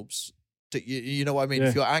light bulbs do. You know what I mean? Yeah.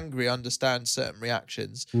 If you're angry, I understand certain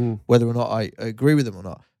reactions, Mm. whether or not I agree with them or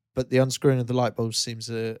not. But the unscrewing of the light bulbs seems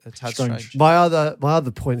a tad strange. My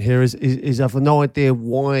other point here is I've no idea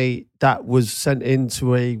why that was sent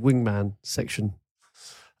into a wingman section.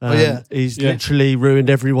 Oh, yeah. He's Yeah. literally ruined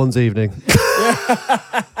everyone's evening.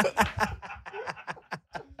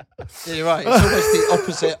 Yeah, you're right. It's almost the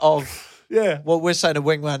opposite of Yeah. what we're saying. A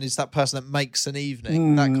wingman is that person that makes an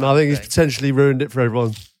evening. That kind I of think he's thing. potentially ruined it for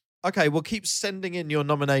everyone. Okay, well, keep sending in your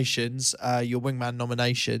nominations, your wingman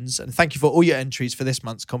nominations, and thank you for all your entries for this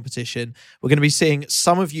month's competition. We're going to be seeing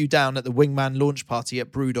some of you down at the Wingman launch party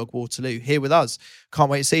at Brewdog Waterloo here with us.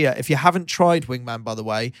 Can't wait to see you. If you haven't tried Wingman, by the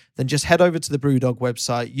way, then just head over to the Brewdog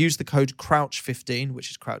website, use the code Crouch15,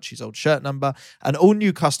 which is Crouchy's old shirt number, and all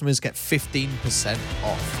new customers get 15%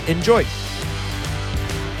 off. Enjoy.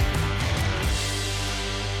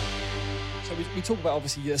 We talk about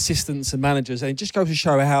obviously your assistants and managers, and it just goes to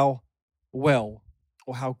show how well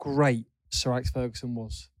or how great Sir Alex Ferguson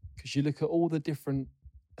was. Because you look at all the different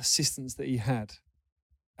assistants that he had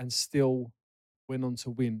and still went on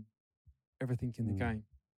to win everything in the game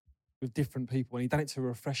with different people. And he done it to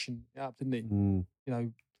refreshen it up, didn't he? You know,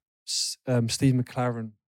 Steve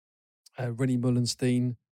McLaren, Rennie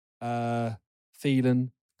Mullenstein,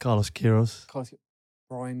 Phelan, Carlos Queiroz.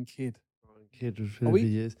 Brian Kidd. Kidd was for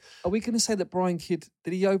years. Are we going to say that Brian Kidd,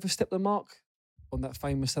 did he overstep the mark on that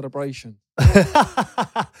famous celebration? Did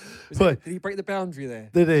he break the boundary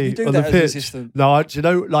there? Did he? Did you do on that the as pitch? an assistant? No, do you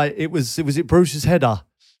know, like it was it Bruce's header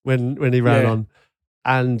when he ran on,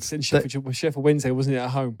 and It's in Sheffield Wednesday, wasn't it,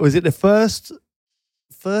 at home? was it the first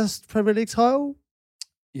Premier League title?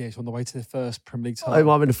 Yeah, it's on the way to the first Premier League It title.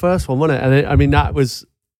 might have been the first one, wasn't it? And I mean, that was,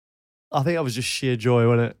 I think that was just sheer joy,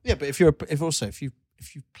 wasn't it? Yeah, but if you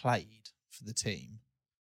played for the team,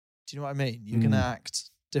 do you know what I mean? You're going to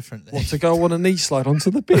act differently. What, to go on a knee slide onto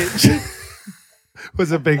the pitch? It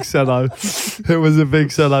was a big solo. It was a big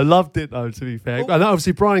solo. Loved it though, to be fair. And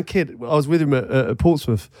obviously Brian Kidd, I was with him at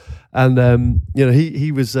Portsmouth, and you know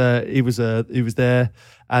he was there,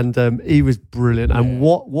 and he was brilliant.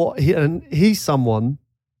 And he's someone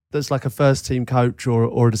that's like a first team coach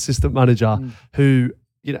or an assistant manager who,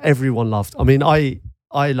 you know, everyone loved. I mean, I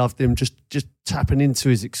loved him just tapping into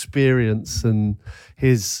his experience and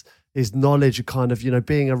his knowledge of kind of, you know,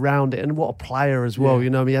 being around it, and what a player as well. Yeah.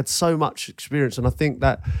 You know, he had so much experience, and I think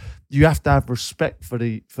that you have to have respect for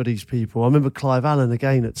these people. I remember Clive Allen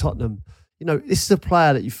again at Tottenham. You know, this is a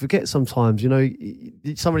player that you forget sometimes. You know,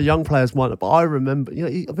 some of the young players might not, but I remember. You know,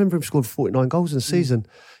 I remember him scoring 49 goals in a season.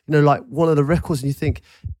 You know, like one of the records, and you think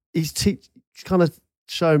he's kind of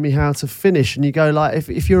showing me how to finish, and you go like,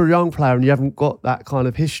 if you're a young player and you haven't got that kind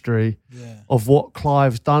of history of what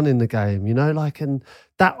Clive's done in the game, you know, like, and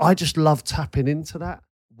that I just love tapping into that.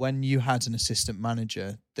 When you had an assistant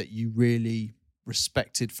manager that you really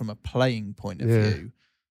respected from a playing point of view,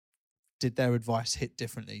 did their advice hit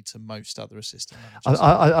differently to most other assistant managers?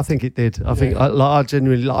 I think it did. I think I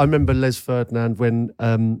genuinely, I remember Les Ferdinand when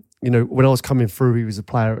you know, when I was coming through, he was a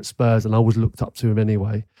player at Spurs, and I always looked up to him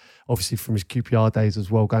anyway. Obviously from his QPR days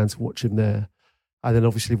as well, going to watch him there. And then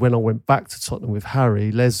obviously when I went back to Tottenham with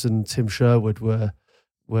Harry, Les and Tim Sherwood were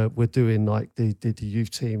doing like the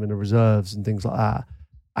youth team and the reserves and things like that.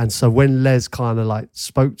 And so when Les kind of like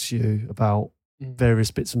spoke to you about various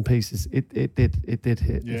bits and pieces, it did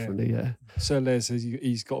hit differently. Yeah. So Les,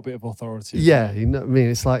 he's got a bit of authority. Yeah, you know what I mean?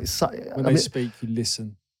 It's like, When they speak, you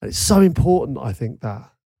listen. It's so important, I think, that.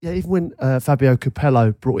 Yeah, even when Fabio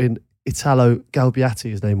Capello brought in Italo Galbiati,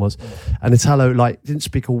 his name was, and Italo like didn't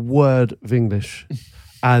speak a word of English,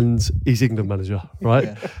 and he's England manager, right?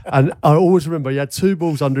 Yeah. And I always remember he had 2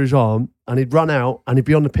 balls under his arm, and he'd run out and he'd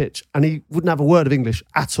be on the pitch, and he wouldn't have a word of English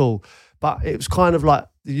at all. But it was kind of like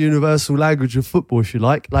the universal language of football, if you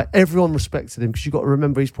like. Like everyone respected him, because you've got to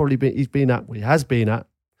remember he has been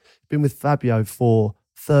with Fabio for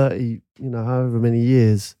 30, you know, however many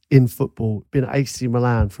years in football, been at AC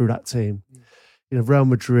Milan through that team, you know, Real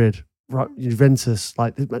Madrid, Juventus,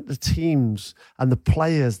 like the teams and the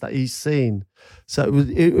players that he's seen. So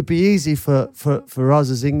it would be easy for us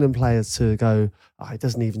as England players to go, oh, he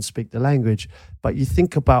doesn't even speak the language. But you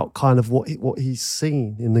think about kind of what he's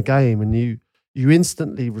seen in the game, and you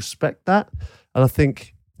instantly respect that. And I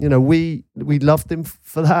think, you know, we loved him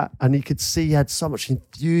for that, and you could see he had so much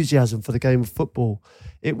enthusiasm for the game of football.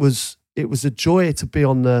 It was a joy to be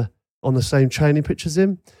on the same training pitch as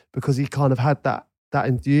him, because he kind of had that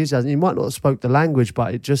enthusiasm. He might not have spoke the language,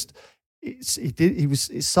 but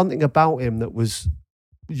it's something about him that was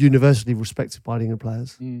universally respected by the England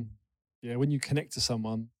players. Yeah, when you connect to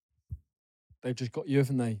someone, they've just got you,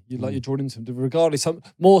 haven't they? You're drawn into them, regardless.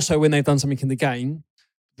 More so when they've done something in the game.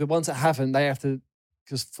 The ones that haven't, they have to,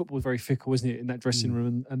 because football is very fickle, isn't it, in that dressing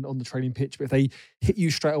room and on the training pitch. But if they hit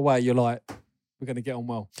you straight away, you're like, we're going to get on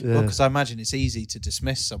well. Yeah. Well, because I imagine it's easy to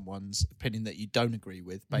dismiss someone's opinion that you don't agree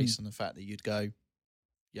with based on the fact that you'd go,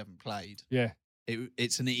 you haven't played. Yeah.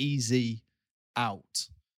 It's an easy out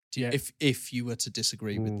if you were to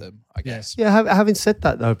disagree with them, I guess. Yeah, having said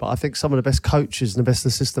that though, but I think some of the best coaches and the best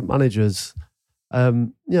assistant managers,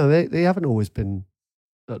 you know, they haven't always been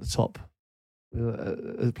at the top.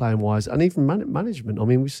 playing wise, and even management. I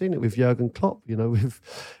mean, we've seen it with Jurgen Klopp,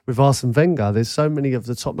 with Arsene Wenger. There's so many of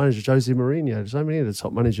the top managers, Jose Mourinho, so many of the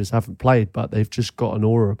top managers haven't played, but they've just got an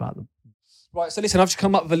aura about them. Right, so listen, I've just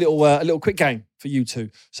come up with a little quick game for you two.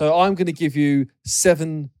 So I'm going to give you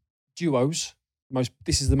 7 duos.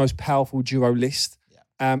 This is the most powerful duo list.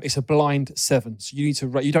 Yeah. It's a blind 7. So you need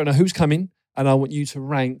to you don't know who's coming, and I want you to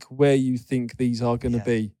rank where you think these are going to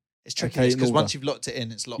be. It's tricky because once you've locked it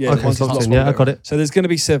in, it's locked. Yeah, okay, I got it. So there's going to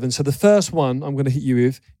be 7. So the first one I'm going to hit you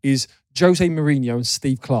with is Jose Mourinho and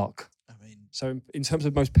Steve Clarke. I mean, so in terms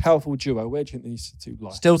of most powerful duo, where do you think these two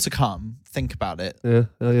lie? Still to come. Think about it. Yeah,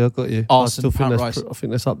 I got you. Arsene, Pat Rice. I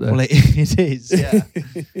think that's up there. Well, it is. Yeah.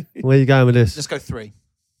 Where are you going with this? Let's go 3.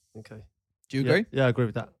 Okay. Do you agree? Yeah, I agree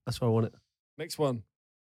with that. That's where I want it. Next one,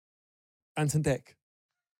 Anton Deck.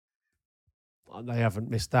 They haven't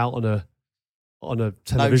missed out on a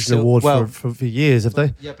television award for years, have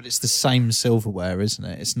they? Yeah, but it's the same silverware, isn't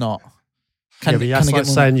it? It's not. That's like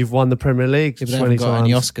saying you've won the Premier League 20 times.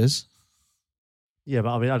 Any Oscars? Yeah,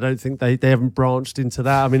 but I mean, I don't think they haven't branched into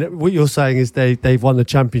that. I mean, what you're saying is they've won the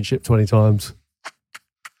championship 20 times.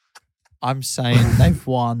 I'm saying they've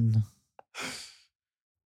won.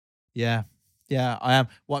 Yeah, I am.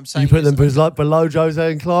 What I'm saying, you put them below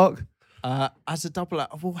Jose and Clarke. As a double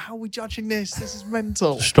act. Well, how are we judging this? This is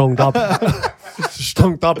mental. Strong double.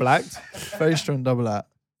 Strong double act. Very strong double act.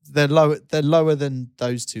 They're lower than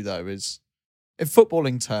those two though. Is in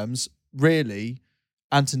footballing terms, really,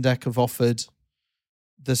 Anton Deck have offered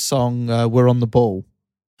the song "We're on the Ball,"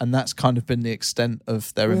 and that's kind of been the extent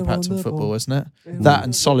of their impact on football, isn't it? That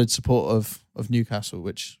and solid support of Newcastle,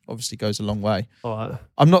 which obviously goes a long way. All right.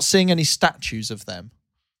 I'm not seeing any statues of them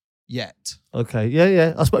yet. Okay,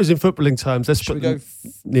 yeah. I suppose in footballing terms, let's Should put we them go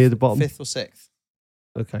near the bottom. 5th or 6th?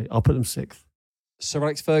 Okay, I'll put them 6th. Sir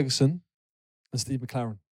Alex Ferguson and Steve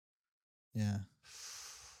McLaren. Yeah.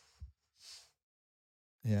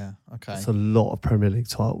 Yeah. Okay. That's a lot of Premier League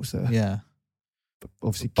titles there. Yeah. But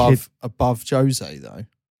obviously, above Jose though,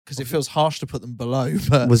 because it feels harsh to put them below.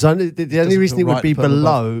 But was only the only reason it feel would right be to put them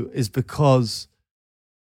below is because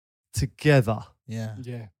together yeah.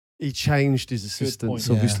 he changed his assistants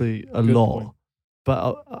point. obviously a Good lot. point.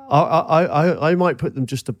 But I might put them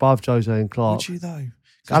just above Jose and Clarke. Would you though?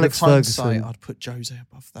 Alex Ferguson. I'd put Jose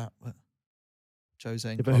above that. But Jose.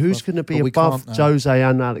 And Yeah, but Clarke who's above. going to be But we above can't now. Jose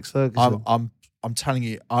and Alex Ferguson? I'm telling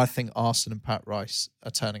you, I think Arsene and Pat Rice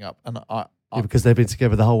are turning up, and Yeah, because they've been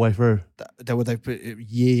together the whole way through. they've put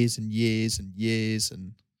years and years and years,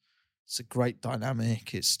 and it's a great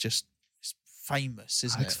dynamic. It's famous,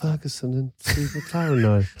 isn't Alex it? Ferguson and Steve McLaren,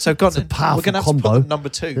 though. So God, It's a powerful we're going to have combo. to put them number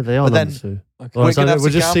 2. Yeah, they are but number then 2. Okay. All right, we're so going to have we'll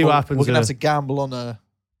to just see what happens. We're going to have to gamble on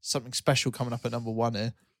something special coming up at number 1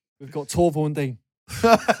 here. We've got Torval and Dean.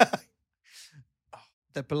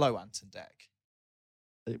 They're below Anton Deck.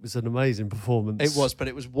 It was an amazing performance. It was, but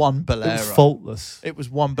it was one Bolero. It was faultless. It was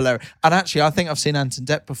one Bolero. And actually, I think I've seen Anton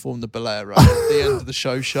Deck perform the Bolero at the end of the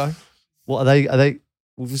show. What are they? Are they?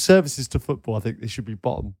 Well, the services to football, I think they should be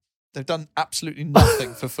bottom. They've done absolutely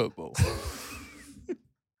nothing for football.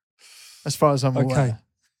 As far as I'm aware.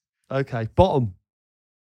 Okay, bottom.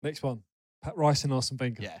 Next one, Pat Rice and Arsene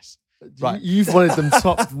Wenger. Yes. Right. Right. You've wanted them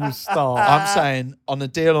top from the start. I'm saying on a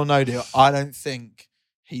deal or no deal, I don't think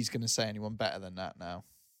he's going to say anyone better than that now.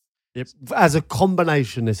 Yep. As a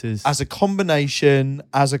combination, this is. As a combination,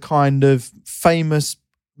 as a kind of famous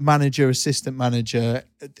manager, assistant manager,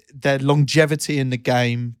 their longevity in the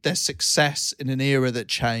game, their success in an era that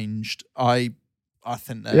changed, I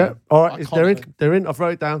think they're... Yeah. All right. They're in. iconic. They're in. I've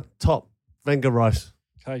wrote it down. Top. Wenger Rice.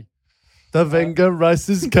 Okay. The Wenger Rice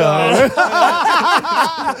is coming. As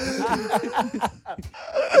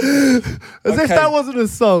if Okay. that wasn't a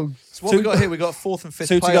song. So what we got here, we got 4th and 5th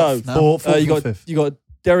 2 to playoff go. now. Fourth You and got fifth. you got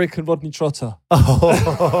Derek and Rodney Trotter.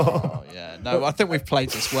 Oh, yeah. No, I think we've played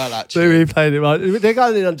this well, So actually. we played it right. They're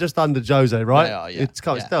going in just under Jose, right? They are, yeah. It's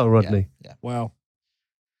Yeah, still Rodney. Yeah. Wow.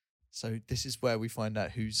 So this is where we find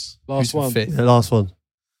out who's Last for one. 5th. The last one.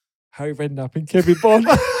 Harry Redknapp and Kevin Bond.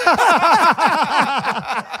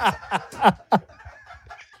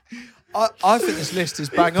 I think this list is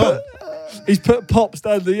bang on. He's put Pops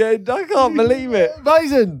down the end. I can't believe it.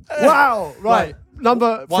 Amazing. Wow. Right. Right.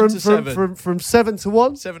 Number 1 to 7. from 7 to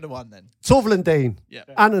 1. 7-1 then. Torval and Dean. Yeah.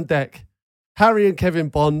 Anton Deck. Harry and Kevin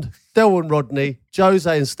Bond. Del and Rodney.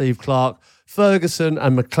 Jose and Steve Clarke. Ferguson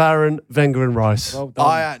and McLaren. Wenger and Rice. Well done.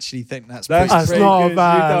 I actually think that's That's pretty That's not good.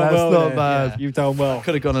 bad. You've done That's well not there. bad. Yeah. You've done well.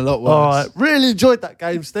 Could have gone a lot worse. All right. Really enjoyed that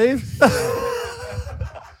game, Steve.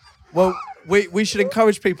 Well, we should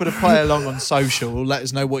encourage people to play along on social. Let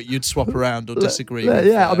us know what you'd swap around or disagree with.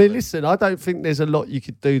 Yeah, I mean, listen, I don't think there's a lot you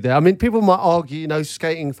could do there. I mean, people might argue, you know,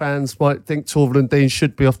 skating fans might think Torvill and Dean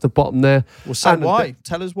should be off the bottom there. Well, say why.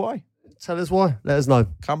 Tell us why. Tell us why. Let us know.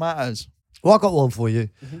 Come at us. Well, I got one for you.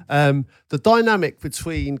 The dynamic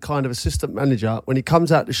between kind of assistant manager when he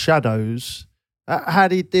comes out the shadows, how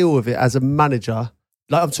do you deal with it as a manager?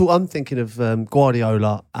 Like I'm thinking of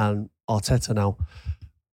Guardiola and Arteta now.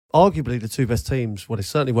 Arguably the two best teams. Well, they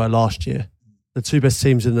certainly were last year. The two best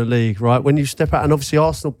teams in the league, right? When you step out, and obviously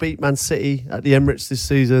Arsenal beat Man City at the Emirates this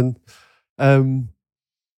season.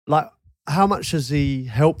 Like, how much has he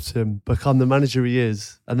helped him become the manager he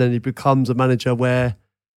is, and then he becomes a manager where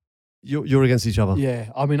you're against each other?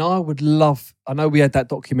 Yeah, I mean, I would love. I know we had that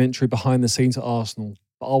documentary behind the scenes at Arsenal,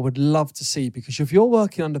 but I would love to see, because if you're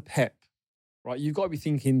working under Pep, right, you've got to be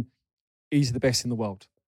thinking he's the best in the world.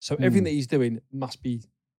 So everything that he's doing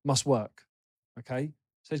must work. Okay,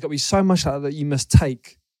 so there's got to be so much that you must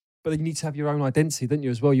take, but then you need to have your own identity, don't you,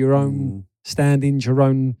 as well? Your own standings, your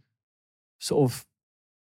own sort of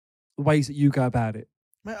ways that you go about it.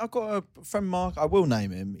 Mate, I've got a friend, Mark. I will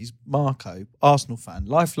name him. He's Marco, Arsenal fan,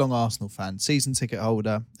 lifelong Arsenal fan, season ticket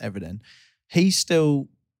holder, everything. He still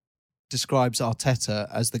describes Arteta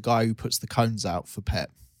as the guy who puts the cones out for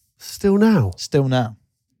Pep. Still now? Still now.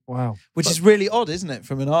 Wow. Which is really odd, isn't it?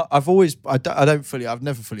 From I've never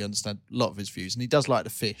fully understood a lot of his views, and he does like to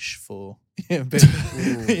fish for a bit,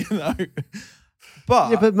 you know.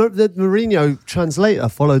 But yeah, but the Mourinho translator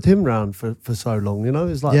followed him round for so long. You know,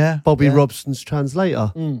 it's like Bobby Robson's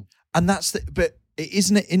translator. And that's but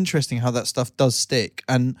isn't it interesting how that stuff does stick?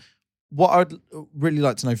 And what I'd really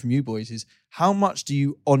like to know from you boys is, how much do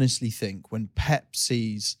you honestly think when Pep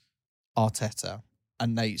sees Arteta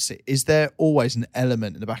and Nate see, is there always an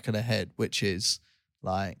element in the back of their head which is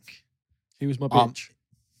like, he was my bitch?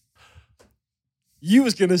 You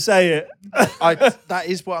was gonna say it. That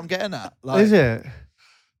is what I'm getting at. Like, is it?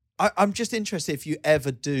 I'm just interested if you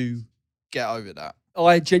ever do get over that.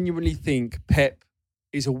 I genuinely think Pep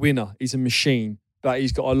is a winner. He's a machine, but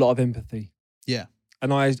he's got a lot of empathy. Yeah.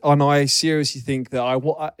 And I seriously think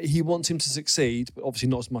that he wants him to succeed, but obviously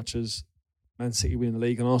not as much as Man City win the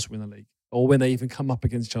league and Arsenal win the league, or when they even come up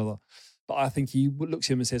against each other. But I think he looks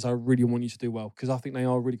at him and says, I really want you to do well, because I think they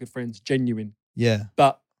are really good friends, genuine. Yeah.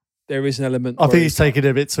 But there is an element. I think he's taking it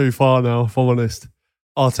a bit too far now, if I'm honest.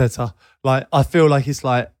 Arteta. Like, I feel like it's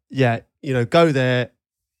like, yeah, you know, go there,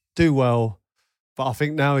 do well. But I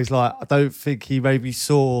think now he's like, I don't think he maybe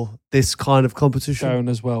saw this kind of competition. Going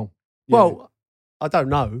as well. Yeah. Well, I don't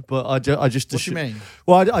know, but I just. What do you mean?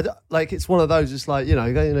 Well, I like, it's one of those. It's like, you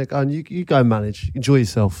know, go and you go and manage, enjoy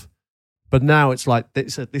yourself. But now it's like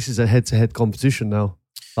this is a head-to-head competition now.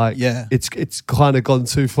 Like, it's kind of gone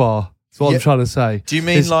too far. That's what I'm trying to say. Do you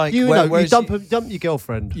mean like you dump your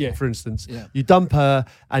girlfriend, for instance? Yeah. You dump her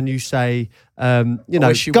and you say, go.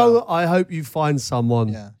 Well. I hope you find someone.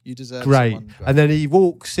 Yeah, you deserve great. Someone great. And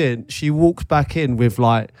then she walks back in with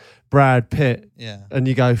like Brad Pitt. Yeah. And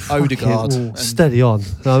you go, Odegaard, steady on. You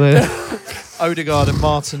know what I mean? Odegaard and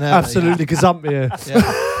Martinelli. Absolutely gazumpia.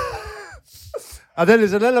 Yeah. And then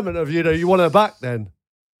there's an element of, you want her back then.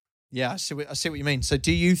 Yeah, I see what you mean. So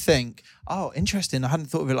do you think, interesting, I hadn't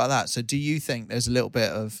thought of it like that. So do you think there's a little bit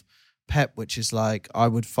of Pep, which is like,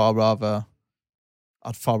 I'd far rather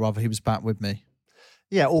he was back with me?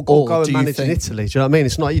 Yeah, or go and manage in Italy. Do you know what I mean?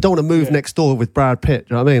 It's not, you don't want to move next door with Brad Pitt.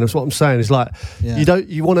 Do you know what I mean? That's what I'm saying. It's like,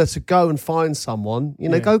 you want her to go and find someone,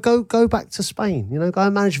 go back to Spain, go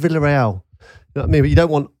and manage Villarreal. You know what I mean? But you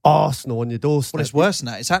don't want Arsenal on your doorstep. Well, it's worse than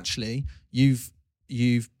that. It's actually, you've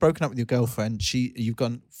broken up with your girlfriend. You've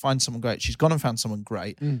gone find someone great. She's gone and found someone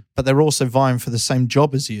great, but they're also vying for the same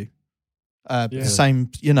job as you. The same,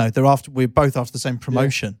 we're both after the same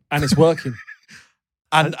promotion, and it's working.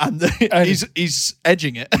 and he's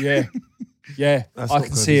edging it. Yeah, I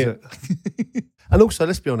can see it. And also,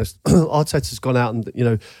 let's be honest, Arteta's gone out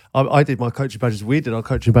and, I did my coaching badges. We did our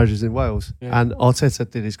coaching badges in Wales. Yeah. And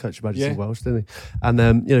Arteta did his coaching badges in Wales, didn't he? And,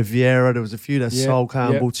 Vieira, there was a few there, Sol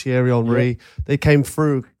Campbell, Thierry Henry. They came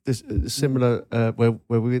through this similar, where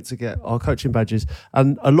we went to get our coaching badges.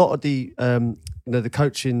 And a lot of the, the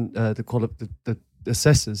coaching, the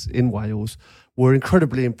assessors in Wales were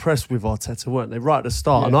incredibly impressed with Arteta, weren't they? Right at the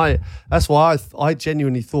start. And that's why I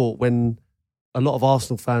genuinely thought, when a lot of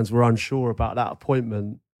Arsenal fans were unsure about that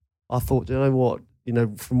appointment, I thought, you know what?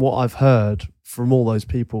 From what I've heard from all those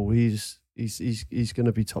people, he's going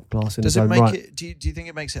to be top class in his own right. Do you think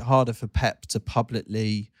it makes it harder for Pep to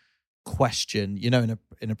publicly question? In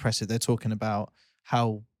a presser, they're talking about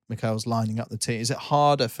how Mikel's lining up the team. Is it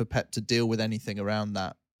harder for Pep to deal with anything around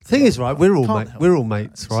that Thing is, right, we're all Can't help we're all it.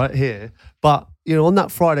 mates, right here. But on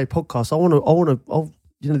that Friday podcast, I want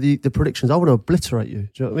to, the predictions. I want to obliterate you.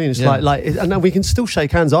 Do you know what I mean? It's Yeah. and then we can still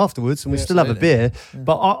shake hands afterwards, and we Yeah, still have a beer.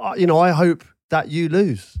 But I hope that you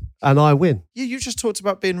lose and I win. Yeah, you just talked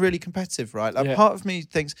about being really competitive, right? Like Yeah. part of me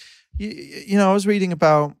thinks, I was reading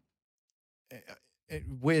about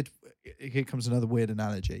weird. Here comes another weird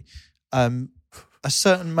analogy. A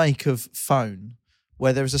certain make of phone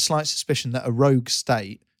where there is a slight suspicion that a rogue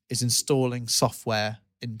state is installing software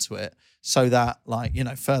into it, so that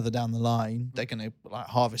further down the line they're going to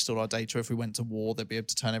harvest all our data. If we went to war, they'd be able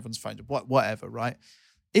to turn everyone's phone to whatever, right?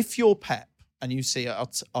 If you're Pep and you see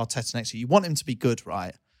Arteta next to you, you want him to be good,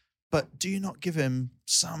 right? But do you not give him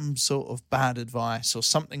some sort of bad advice or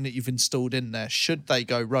something that you've installed in there, should they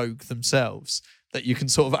go rogue themselves, that you can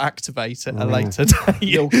sort of activate at a later date?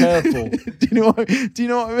 Little curveball. Do you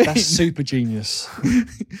know what I mean? That's super genius.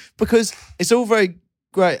 Because it's all very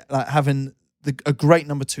great, like having a great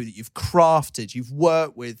number two that you've crafted, you've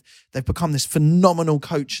worked with, they've become this phenomenal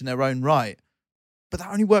coach in their own right. But that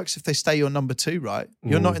only works if they stay your number two, right?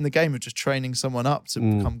 You're not in the game of just training someone up to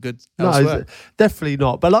become good elsewhere. No, definitely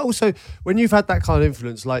not. But also, when you've had that kind of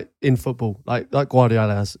influence, like in football, like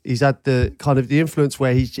Guardiola has, he's had the kind of the influence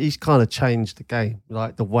where he's kind of changed the game,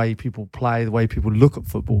 like the way people play, the way people look at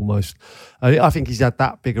football almost. I think he's had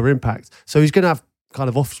that bigger impact. So he's going to have kind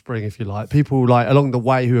of offspring, if you like, people like along the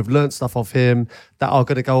way who have learned stuff off him that are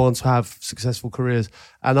going to go on to have successful careers.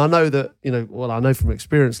 And I know that, I know from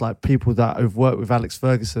experience, like people that have worked with Alex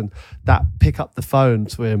Ferguson that pick up the phone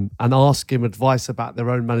to him and ask him advice about their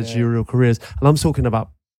own managerial careers. And I'm talking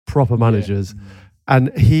about proper managers.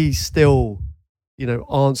 And he still,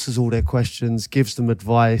 answers all their questions, gives them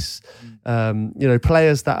advice.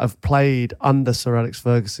 Players that have played under Sir Alex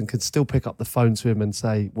Ferguson can still pick up the phone to him and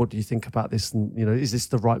say, what do you think about this? And, is this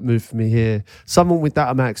the right move for me here? Someone with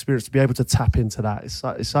that amount of experience to be able to tap into that is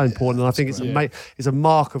so important. And I think it's a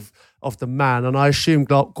mark of the man. And I assume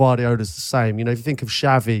Guardiola's the same. If you think of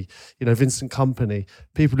Xavi, Vincent Kompany,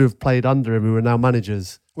 people who have played under him who are now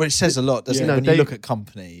managers. Well, it says a lot, doesn't it? When you look at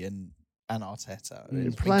Kompany and Arteta,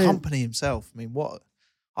 Kompany himself. I mean,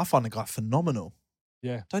 I find the guy phenomenal.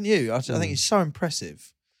 Yeah, don't you? I think he's so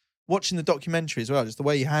impressive. Watching the documentary as well, just the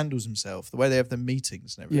way he handles himself, the way they have their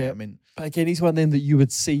meetings and everything. Yeah. I mean, but again, he's one of them that you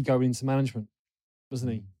would see going into management, doesn't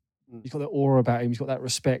he? He's got that aura about him. He's got that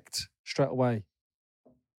respect straight away.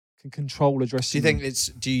 Can control addressing. Do you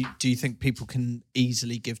think do you think people can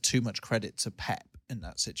easily give too much credit to Pep in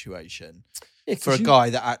that situation? Yeah, for a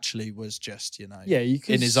guy that actually was just, you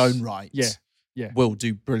in his own right. Yeah. Will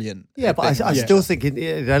do brilliant. Yeah, but I still think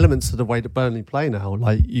in elements of the way that Burnley play now,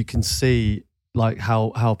 like you can see like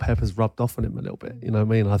how Pep has rubbed off on him a little bit. You know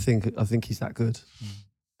what I mean? I think he's that good.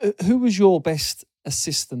 Who was your best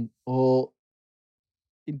assistant, or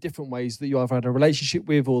in different ways that you either had a relationship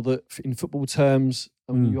with, or that in football terms?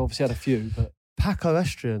 I mean, you obviously had a few, but Paco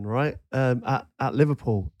Estrian, right? At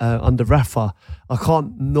Liverpool under Rafa, I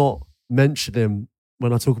can't not mention him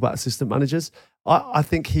when I talk about assistant managers. I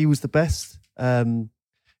think he was the best.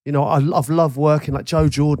 I've loved working like Joe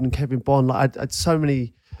Jordan, Kevin Bond. Like I had so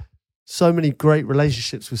many great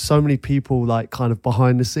relationships with so many people, like kind of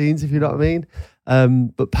behind the scenes, if you know what I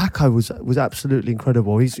mean. But Paco was absolutely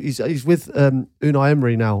incredible. He's with Unai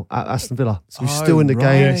Emery now at Aston Villa, so he's still in the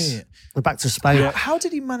game. We're back to Spain. How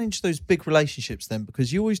did he manage those big relationships then?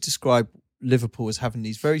 Because you always describe Liverpool as having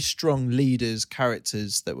these very strong leaders,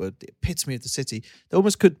 characters that were the epitome of the city. They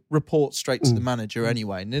almost could report straight to the manager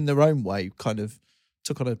anyway, and in their own way kind of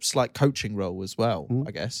took on a slight coaching role as well,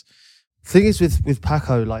 I guess. Thing is with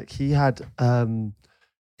Paco, like he had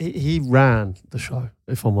he ran the show,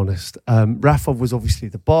 if I'm honest. Rafa was obviously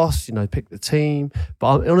the boss, picked the team,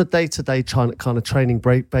 but on a day-to-day kind of training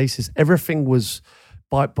basis, everything was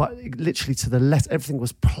by literally to the left. Everything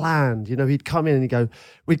was planned. He'd come in and he'd go,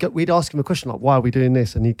 we'd ask him a question like, why are we doing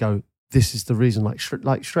this? And he'd go, this is the reason. Like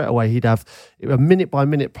straight away, he'd have a minute by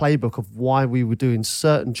minute playbook of why we were doing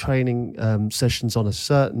certain training sessions on a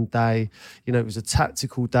certain day. It was a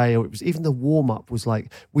tactical day, or it was even the warm up was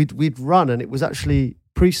like we'd run, and it was actually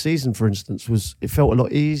pre-season, for instance, it felt a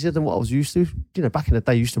lot easier than what I was used to. Back in the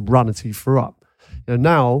day, you used to run until you threw up.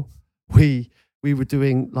 Now we were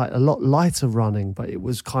doing like a lot lighter running, but it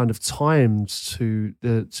was kind of timed to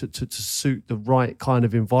suit the right kind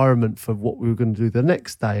of environment for what we were going to do the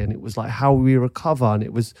next day. And it was like how we recover.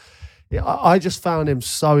 And I just found him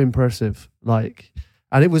so impressive. And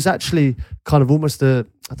it was actually kind of almost I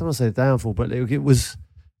don't want to say a downfall, but it was,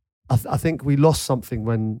 I think we lost something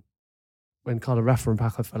when kind of Rafa and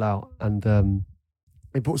Paco fell out, and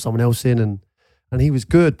they brought someone else in and he was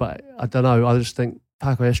good, but I don't know. I just think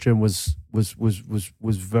Paco Estrian was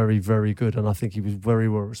very, very good, and I think he was very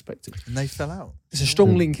well respected. And they fell out. It's a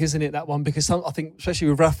strong link, isn't it? That one, because I think, especially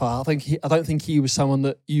with Rafa, I don't think he was someone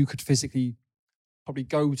that you could physically probably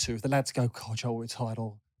go to if the lads go, God, Joel, we're tired,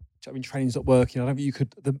 or I mean, training's not working. I don't think you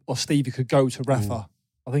could, or Steve, you could go to Rafa.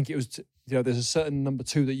 I think it was, there's a certain number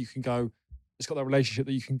two that you can go. It's got that relationship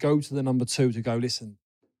that you can go to the number two to go, listen,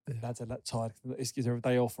 lads are tired. Is there a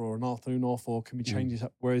day off or an afternoon off, or can we change this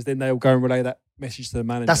up? Whereas then they'll go and relay that message to the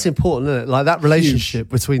manager. That's important, isn't it? Like that relationship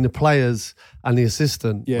between the players and the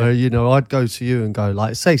assistant, where, I'd go to you and go,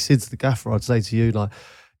 like, say Sid's the gaffer, I'd say to you, like,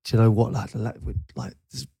 do you know what,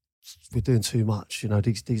 we're doing too much,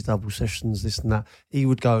 these double sessions, this and that. He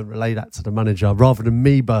would go and relay that to the manager rather than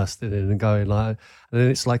me bursting in and going like, and then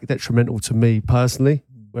it's like detrimental to me personally.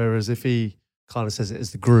 Whereas if he kind of says it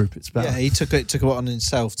as the group, it's better. Yeah, he took it on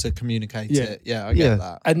himself to communicate it. Yeah, I get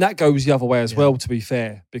that. And that goes the other way as well, to be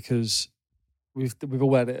fair, because we've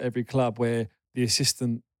all had it at every club where the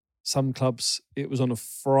assistant, some clubs, it was on a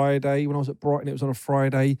Friday. When I was at Brighton, it was on a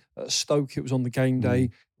Friday. At Stoke, it was on the game day,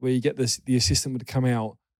 where you get the assistant would come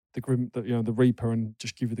out, the Reaper, and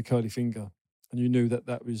just give you the curly finger, and you knew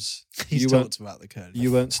that was He's talked about the curly.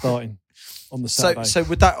 You weren't starting on the Saturday. So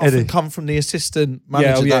would that often come from the assistant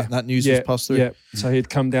manager? That news was passed through. Yeah. So he'd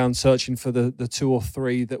come down searching for the 2 or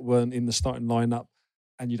 3 that weren't in the starting lineup,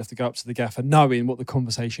 and you'd have to go up to the gaffer knowing what the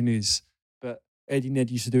conversation is. But Eddie Ned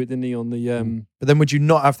used to do it, didn't he? On the But then would you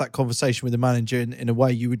not have that conversation with the manager in a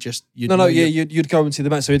way? You would just you'd go and see the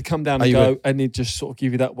man. So he'd come down and go, and he'd just sort of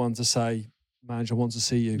give you that one to say, manager wants to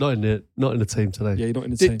see you. Not in the team today. Yeah, you're not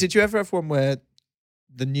in the team. Did you ever have one where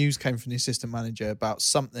the news came from the assistant manager about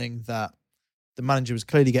something that the manager was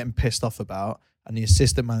clearly getting pissed off about, and the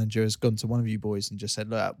assistant manager has gone to one of you boys and just said,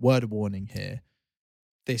 look, word of warning here,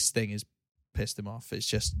 this thing has pissed him off. It's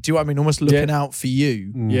just, do you know what I mean? Almost looking out for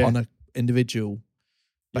you on an individual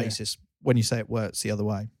basis. When you say it works the other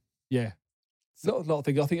way. Yeah. A lot of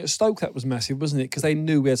things. I think at Stoke that was massive, wasn't it? Because they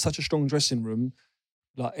knew we had such a strong dressing room.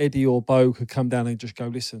 Like Eddie or Bo could come down and just go,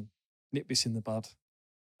 listen, nip this in the bud.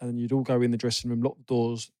 And then you'd all go in the dressing room, lock the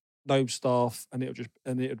doors, no staff, and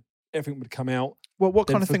everything would come out. Well, what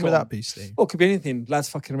kind of thing would that be, Steve? Well, it could be anything. Lads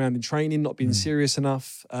fucking around in training, not being serious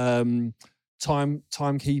enough,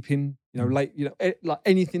 timekeeping, late, like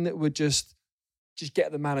anything that would just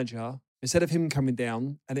get the manager, instead of him coming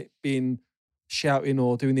down and it being shouting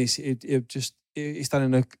or doing this, it's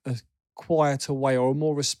done in a quieter way or a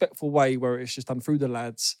more respectful way, where it's just done through the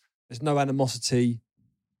lads. There's no animosity,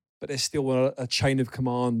 but there's still a chain of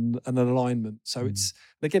command and an alignment. So it's,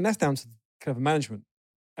 again, that's down to kind of management,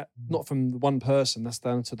 not from the one person, that's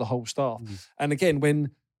down to the whole staff. And again,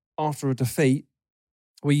 when after a defeat,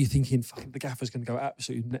 where you're thinking, fucking, the gaffer's going to go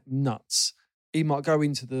absolutely nuts, he might go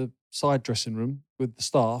into the side dressing room with the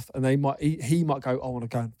staff, and he might go, I want to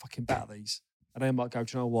go and fucking batter these. And they might go,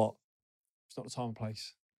 do you know what? It's not the time and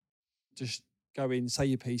place. Just go in, say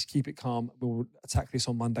your piece, keep it calm. We'll attack this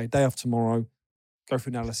on Monday, day off tomorrow, go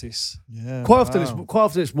through analysis. Yeah. Quite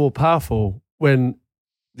often it's more powerful when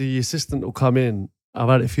the assistant will come in. I've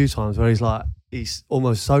had it a few times where he's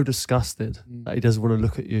almost so disgusted that he doesn't want to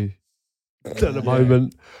look at you at the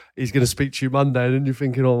moment. He's going to speak to you Monday, and then you're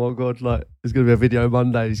thinking, oh my God, like there's going to be a video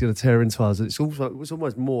Monday, he's going to tear into us. It's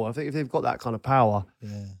almost more. I think if they've got that kind of power,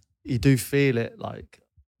 you do feel it like,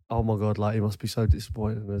 oh my God, like he must be so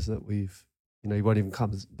disappointed in us that we've, he won't even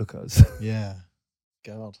come and look at us. Yeah.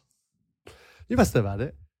 God. You must have had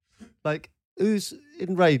it. Like, who's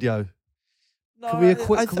in radio? No, can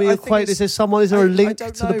we equate this as someone? Is there a link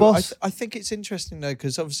to the boss? I think it's interesting though,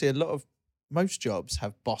 because obviously most jobs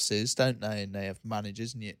have bosses, don't they? And they have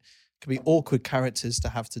managers, and it can be awkward characters to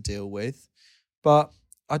have to deal with. But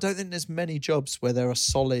I don't think there's many jobs where there are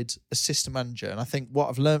solid assistant manager. And I think what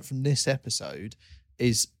I've learned from this episode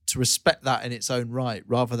is to respect that in its own right,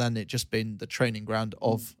 rather than it just being the training ground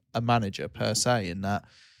of a manager per se. And that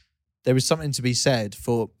there is something to be said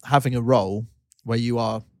for having a role where you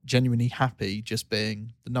are genuinely happy just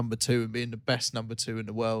being the number 2 and being the best number 2 in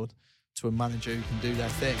the world, to a manager who can do their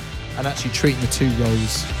thing, and actually treating the 2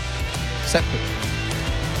 roles separately.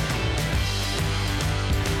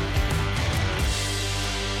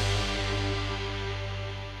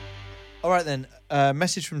 All right then,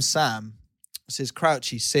 message from Sam. It says,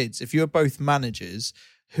 Crouchy, Sids, if you were both managers,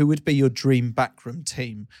 who would be your dream backroom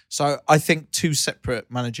team? So I think 2 separate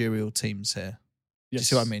managerial teams here. Yes. Do you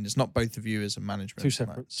see what I mean? It's not both of you as a management. 2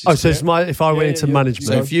 separate. So it's if I went into management.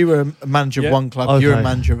 So if you were a manager of one club, you're a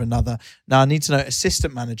manager of another. Now I need to know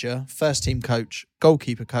assistant manager, first team coach,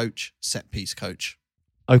 goalkeeper coach, set piece coach.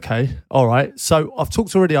 Okay, all right. So I've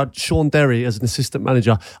talked already. Sean Derry as an assistant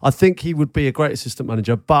manager. I think he would be a great assistant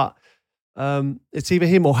manager, but It's either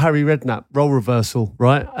him or Harry Redknapp, role reversal,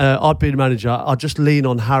 right? I'd be the manager. I'd just lean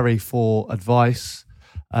on Harry for advice.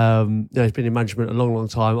 He's been in management a long, long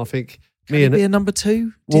time. I think Can he be a number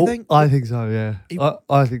 2, do you think? I think so, yeah.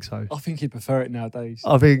 I think so. I think he'd prefer it nowadays.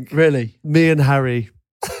 I think Really? me and Harry,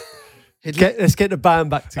 let's get the band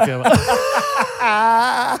back together.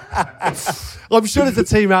 I'm sure there's a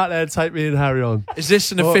team out there to take me and Harry on. Is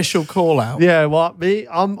this an official call out? Yeah, well,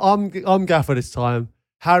 I'm gaffer this time.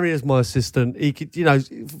 Harry is my assistant. He could,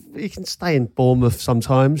 he can stay in Bournemouth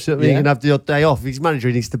sometimes. You know what I mean? Yeah. He can have the odd day off. If he's manager,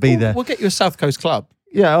 he needs to be there. We'll get you a South Coast club.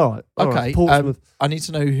 Yeah, all right. All Okay. right. Portsmouth. I need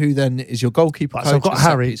to know who then is your goalkeeper Right, coach so I've got and set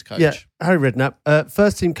Harry. piece coach. Yeah, Harry Redknapp.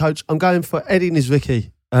 First team coach, I'm going for Eddie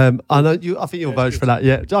Nizwicki. I know you. I think you'll vote for that.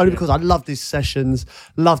 Yeah, only because I loved his sessions,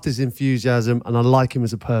 loved his enthusiasm, and I like him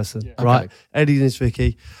as a person. Yeah. Right, Okay. Eddie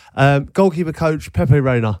Nizwicki. Goalkeeper coach Pepe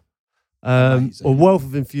Reina. Amazing. A wealth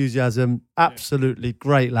of enthusiasm. Absolutely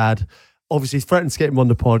great lad. Obviously, he's threatened to get him on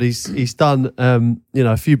the pod. He's done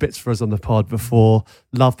a few bits for us on the pod before.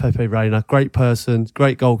 Love Pepe Reina. Great person.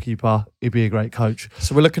 Great goalkeeper. He'd be a great coach.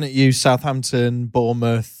 So we're looking at you, Southampton,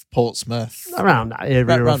 Bournemouth, Portsmouth, Around that area,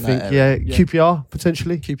 I Around that think. area. Yeah, QPR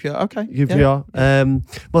potentially. QPR. Okay.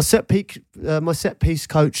 QPR. My set piece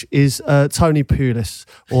coach is Tony Pulis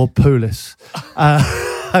or Pulis,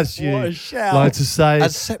 as you shout. like to say.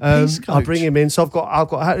 As set piece I coach. bring him in. So I've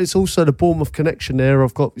got. It's also the Bournemouth connection there.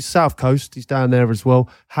 I've got South Coast. He's down there as well.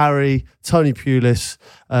 Harry, Tony Pulis,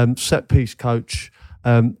 set piece coach.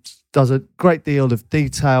 Does a great deal of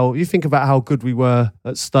detail. You think about how good we were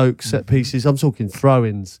at Stoke set pieces. I'm talking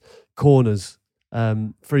throw-ins, corners,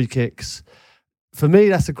 free kicks. For me,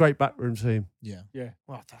 that's a great backroom team. Yeah. Yeah.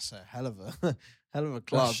 Well, that's a hell of a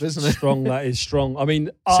club, That's isn't it? Strong, that is strong. I mean,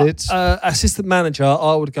 Sids? assistant manager,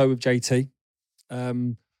 I would go with JT.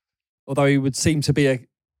 Although he would seem to be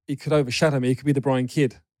he could overshadow me. He could be the Brian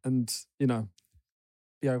Kidd and,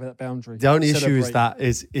 be over that boundary. The only issue is Celebrate. that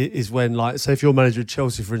is when, like, say if you're manager of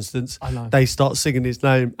Chelsea, for instance, I know. they start singing his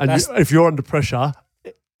name, and That's- if you're under pressure,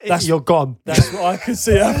 you're gone. That's what I could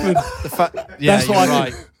see happen. The fact, yeah, That's you're what I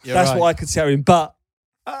right. could- You're That's right. what I could see happening. But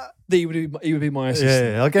he would be my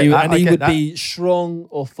assistant. Yeah, I get He would- that. and I he get would that. be strong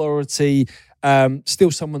authority,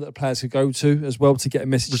 still someone that the players could go to as well to get a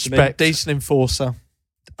message Respect. Decent enforcer. to me.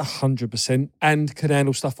 100%. And can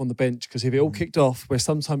handle stuff on the bench because if it all kicked off, where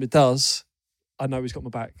sometimes it does, I know he's got my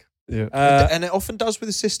back. Yeah. And it often does with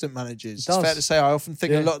assistant managers. It's does. fair to say I often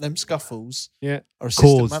think Yeah. a lot of them scuffles Yeah. are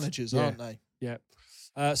assistant Caused. managers, Yeah. aren't they?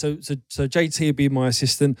 Yeah. So JT would be my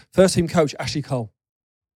assistant. First team coach, Ashley Cole.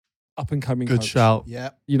 Up and coming Good coach. shout.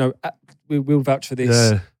 Yeah. We'll vouch for this.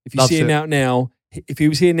 Yeah. If you Loves see him it. out now, if he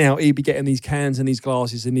was here now, he'd be getting these cans and these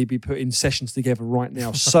glasses and he'd be putting sessions together right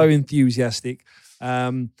now. So enthusiastic.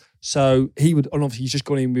 So he would, and obviously he's just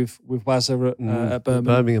gone in with Wazza at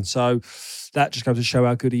Birmingham. So that just goes to show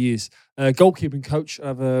how good he is. Goalkeeping coach, I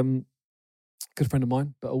have a good friend of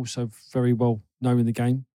mine, but also very well known in the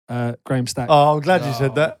game, Graham Stack. Oh, I'm glad you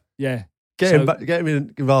said that. Yeah. Get him back, get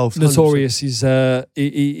him involved. 100%. Notorious.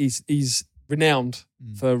 He's renowned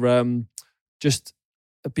for just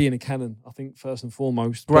being a cannon, I think, first and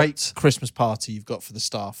foremost. Great Christmas party you've got for the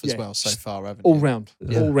staff as Yeah. well so far, haven't All you? round.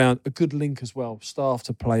 Yeah. All round. A good link as well. Staff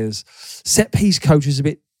to players. Set piece coach is a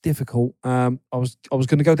bit difficult. I was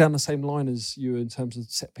going to go down the same line as you in terms of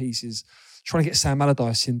set pieces, trying to get Sam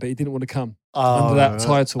Allardyce in, but he didn't want to come under that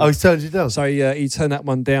title. Oh, he turned you down. So he turned that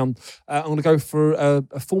one down. I'm going to go for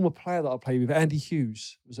a former player that I played with, Andy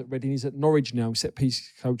Hughes. Was at Reading. He's at Norwich now. Set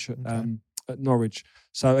piece coach at Norwich.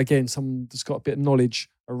 So again, someone that's got a bit of knowledge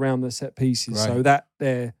around the set pieces. Right. So that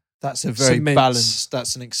there. That's a very Cements. balanced,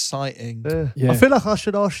 that's an exciting Yeah. I feel like I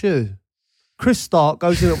should ask you. Chris Stark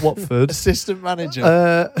goes in at Watford. assistant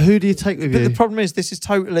manager. Who do you take with But you? the problem is this is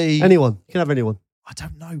totally Anyone. You can have anyone. I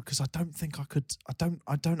don't know because I don't think I could I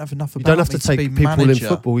don't have enough You about don't have me to take be people manager. in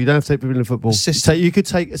football. You don't have to take people in football. Assistant- You could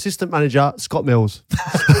take assistant manager Scott Mills.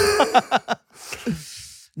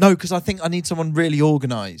 No, because I think I need someone really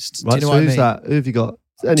organised. Right, Do you know so what I who's mean? that? Who have you got?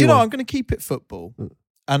 Anyone. Do you know I'm going to keep it football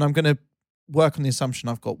and I'm going to work on the assumption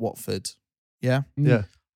I've got Watford. Yeah. Yeah.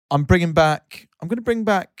 I'm going to bring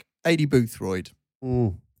back AD Boothroyd.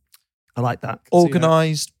 Mm. I like that.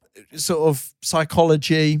 Organised, sort of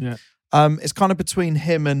psychology. Yeah. It's kind of between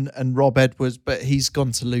him and Rob Edwards, but he's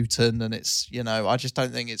gone to Luton and it's, I just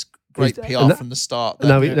don't think it's great He's- PR and that- from the start.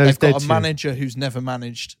 No, he's They've dead got to a you. manager who's never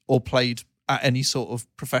managed or played at any sort of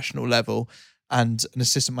professional level and an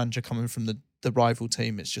assistant manager coming from the rival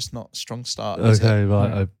team. It's just not a strong start. Is it? Okay,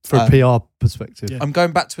 right. For a PR perspective. Yeah. I'm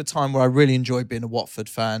going back to a time where I really enjoyed being a Watford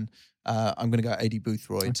fan. I'm going to go AD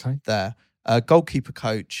Boothroyd Okay. there. Goalkeeper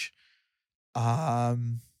coach.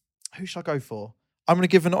 Who should I go for? I'm going to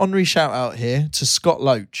give an honorary shout out here to Scott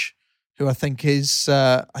Loach, who I think is,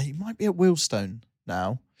 he might be at Wealdstone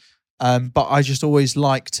now. But I just always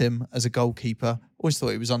liked him as a goalkeeper. Always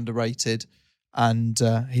thought he was underrated. And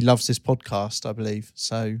he loves this podcast, I believe.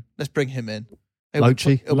 So let's bring him in. It'll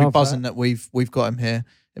be buzzing that we've got him here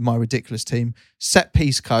in my ridiculous team. Set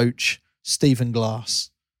piece coach, Stephen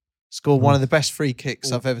Glass. Scored one of the best free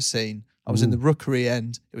kicks I've ever seen. I was in the Rookery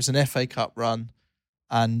end. It was an FA Cup run.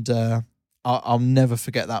 And I'll never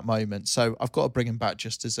forget that moment. So I've got to bring him back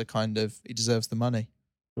just as a kind of, he deserves the money.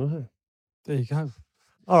 There you go.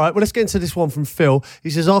 All right, well, let's get into this one from Phil. He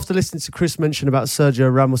says, after listening to Chris mention about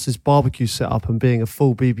Sergio Ramos's barbecue setup and being a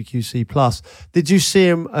full BBQC plus, did you see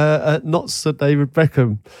him at not Sir David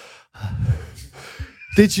Beckham?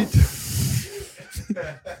 Did you?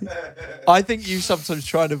 I think you sometimes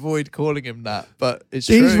try and avoid calling him that, but it's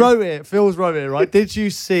true. He's wrote it. Phil's wrote it, right? Did you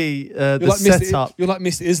see the setup? You're like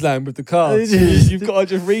Mr. Islam with the cards. You've got to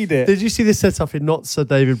just read it. Did you see the setup in Not Sir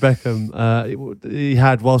David Beckham? He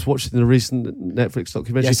had whilst watching the recent Netflix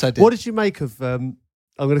documentary. Yes, I did. What did you make of? I'm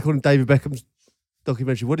going to call him David Beckham's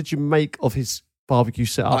documentary. What did you make of his barbecue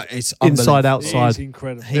setup? It's inside, unbelievable. outside. It's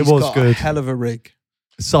incredible. He's was got good. a hell of a rig.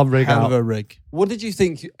 Some rig Hell out. of a rig. What did you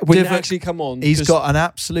think when it Divock. actually come on? He's 'Cause got an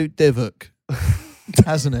absolute divok,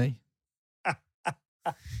 hasn't he? An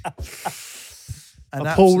A Paul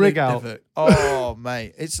absolute rig out. divok. Oh,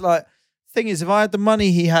 mate. It's like, thing is, if I had the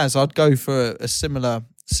money he has, I'd go for a similar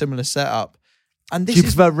setup. And Do this you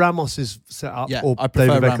is prefer Ramos's setup yeah, or I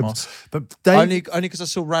prefer David Beckham's? Ramos. But Only because I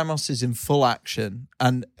saw Ramos's in full action,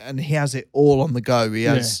 and he has it all on the go. He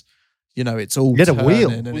has, it's all. He had a turning wheel.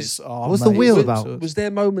 and it's, What's the mate, wheel it's about? sort of- Was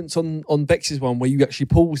there moments on Bex's one where you actually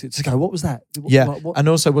paused it to go, what was that? Yeah, What? and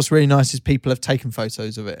also what's really nice is people have taken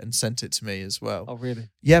photos of it and sent it to me as well. Oh, really?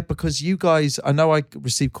 Yeah, because you guys, I know I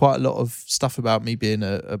received quite a lot of stuff about me being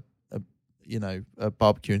a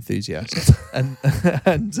barbecue enthusiast, and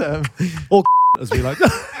as we like.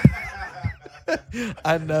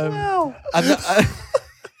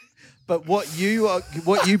 but what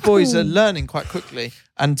you boys are learning quite quickly,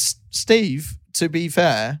 and Steve, to be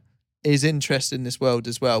fair, is interested in this world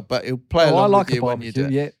as well, but he'll play I along like with a you when you do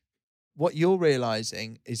barbecue, it. yeah. What you're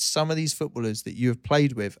realizing is some of these footballers that you have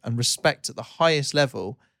played with and respect at the highest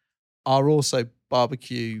level are also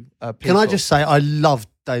barbecue people. Can I just say, I loved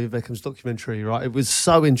David Beckham's documentary, right? It was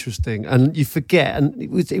so interesting, and you forget, and it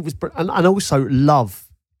was, and also love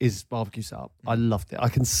is barbecue setup. I loved it. I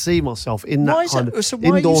can see myself in that kind of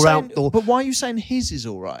indoor, outdoor. But why are you saying his is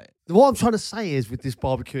all right? What I'm trying to say is with this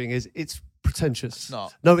barbecuing is it's pretentious. It's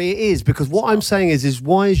not. No, it is, because what I'm saying is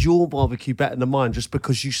why is your barbecue better than mine just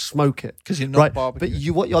because you smoke it? Because you're not Right, barbecuing.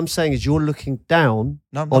 but what I'm saying is you're looking down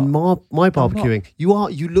No, I'm on not. my barbecuing. You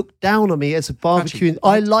look down on me as a barbecuing. Actually,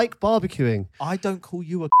 I like barbecuing. I don't call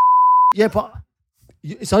you a. Yeah, but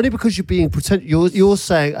it's only because you're being pretentious. You're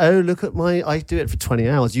saying, oh, look at I do it for 20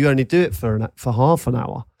 hours. You only do it for half an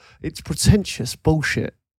hour. It's pretentious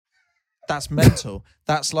bullshit. That's mental.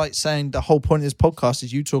 That's like saying the whole point of this podcast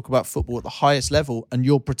is you talk about football at the highest level and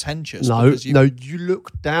you're pretentious. No, because you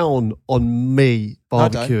look down on me I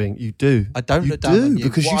don't. barbecuing. You do. I don't You look down on you.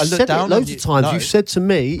 because What, you I look said it down on loads you? of times. No. You've said to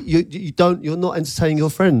me, you're not entertaining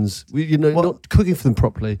your friends. You're not cooking for them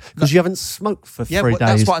properly because you haven't smoked for 3 days.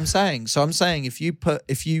 That's what I'm saying. So I'm saying if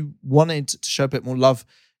you wanted to show a bit more love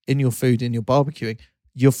in your food, in your barbecuing,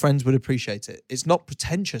 your friends would appreciate it. It's not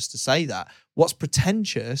pretentious to say that. What's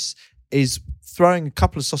pretentious is throwing a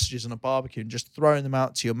couple of sausages on a barbecue and just throwing them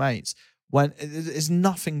out to your mates when there's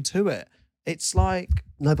nothing to it. It's like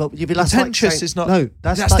No, but you'd be that's pretentious like saying, is not. No,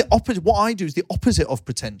 that's the opposite. What I do is the opposite of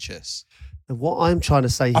pretentious. what I'm trying to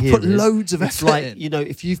say I here. put is loads of it's effort like, in.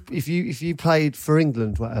 if you played for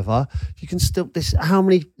England, whatever, you can still. How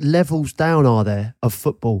many levels down are there of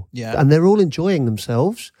football? Yeah. and they're all enjoying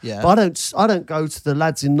themselves. Yeah. but I don't go to the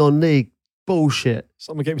lads in non-league bullshit.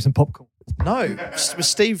 Someone get me some popcorn. No,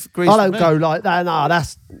 Steve agrees. I with don't me. go like that.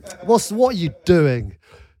 No, what are you doing?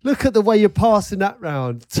 Look at the way you're passing that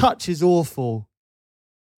round. Touch is awful.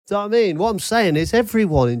 Do you know what I mean? What I'm saying is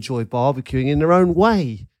everyone enjoy barbecuing in their own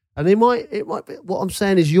way. And it might be, what I'm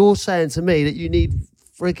saying is you're saying to me that you need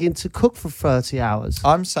frigging to cook for 30 hours.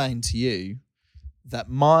 I'm saying to you that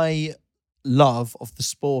my love of the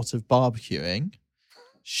sport of barbecuing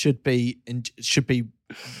should be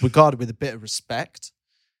regarded with a bit of respect.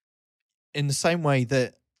 In the same way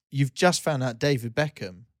that you've just found out David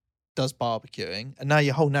Beckham does barbecuing, and now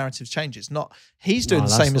your whole narrative changes. Not he's doing No,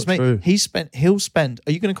 the that's same as not me. true. He'll spend.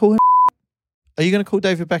 Are you going to call him? Are you going to call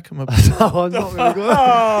David Beckham? No, I'm not really good.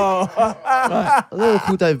 Right. I'm not going to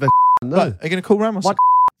call David Beckham. No. Right. Are you going to call Ramos? What?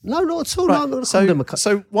 No, not at all. Right. No, I'm not going to call him a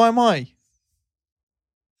So why am I?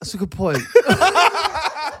 That's a good point.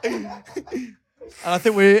 And I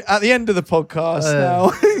think we're at the end of the podcast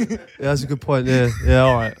now. Yeah, that's a good point. Yeah.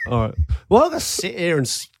 All right. Well, I'm gonna sit here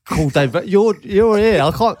and call David. You're here.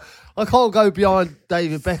 I can't go behind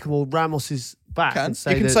David Beckham or Ramos's back and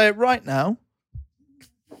say you can that say it right now.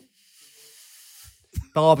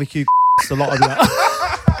 barbecue. A lot of that.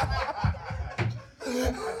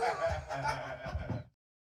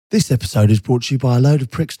 This episode is brought to you by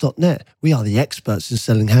AloadofPricks.net. We are the experts in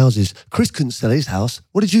selling houses. Chris couldn't sell his house.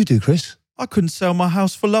 What did you do, Chris? I couldn't sell my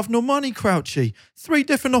house for love nor money, Crouchy. 3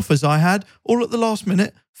 different offers I had, all at the last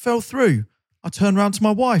minute, fell through. I turned round to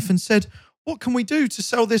my wife and said, what can we do to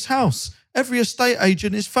sell this house? Every estate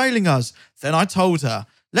agent is failing us. Then I told her,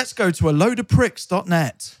 let's go to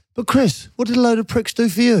AloadofPricks.net. But Chris, what did A Load of Pricks do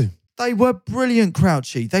for you? They were brilliant,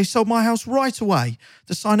 Crouchy. They sold my house right away.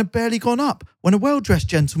 The sign had barely gone up when a well-dressed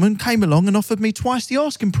gentleman came along and offered me twice the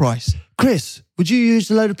asking price. Chris, would you use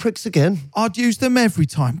A Load of Pricks again? I'd use them every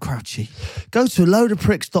time, Crouchy. Go to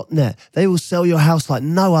AloadofPricks.net. They will sell your house like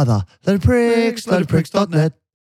no other. AloadofPricks.net.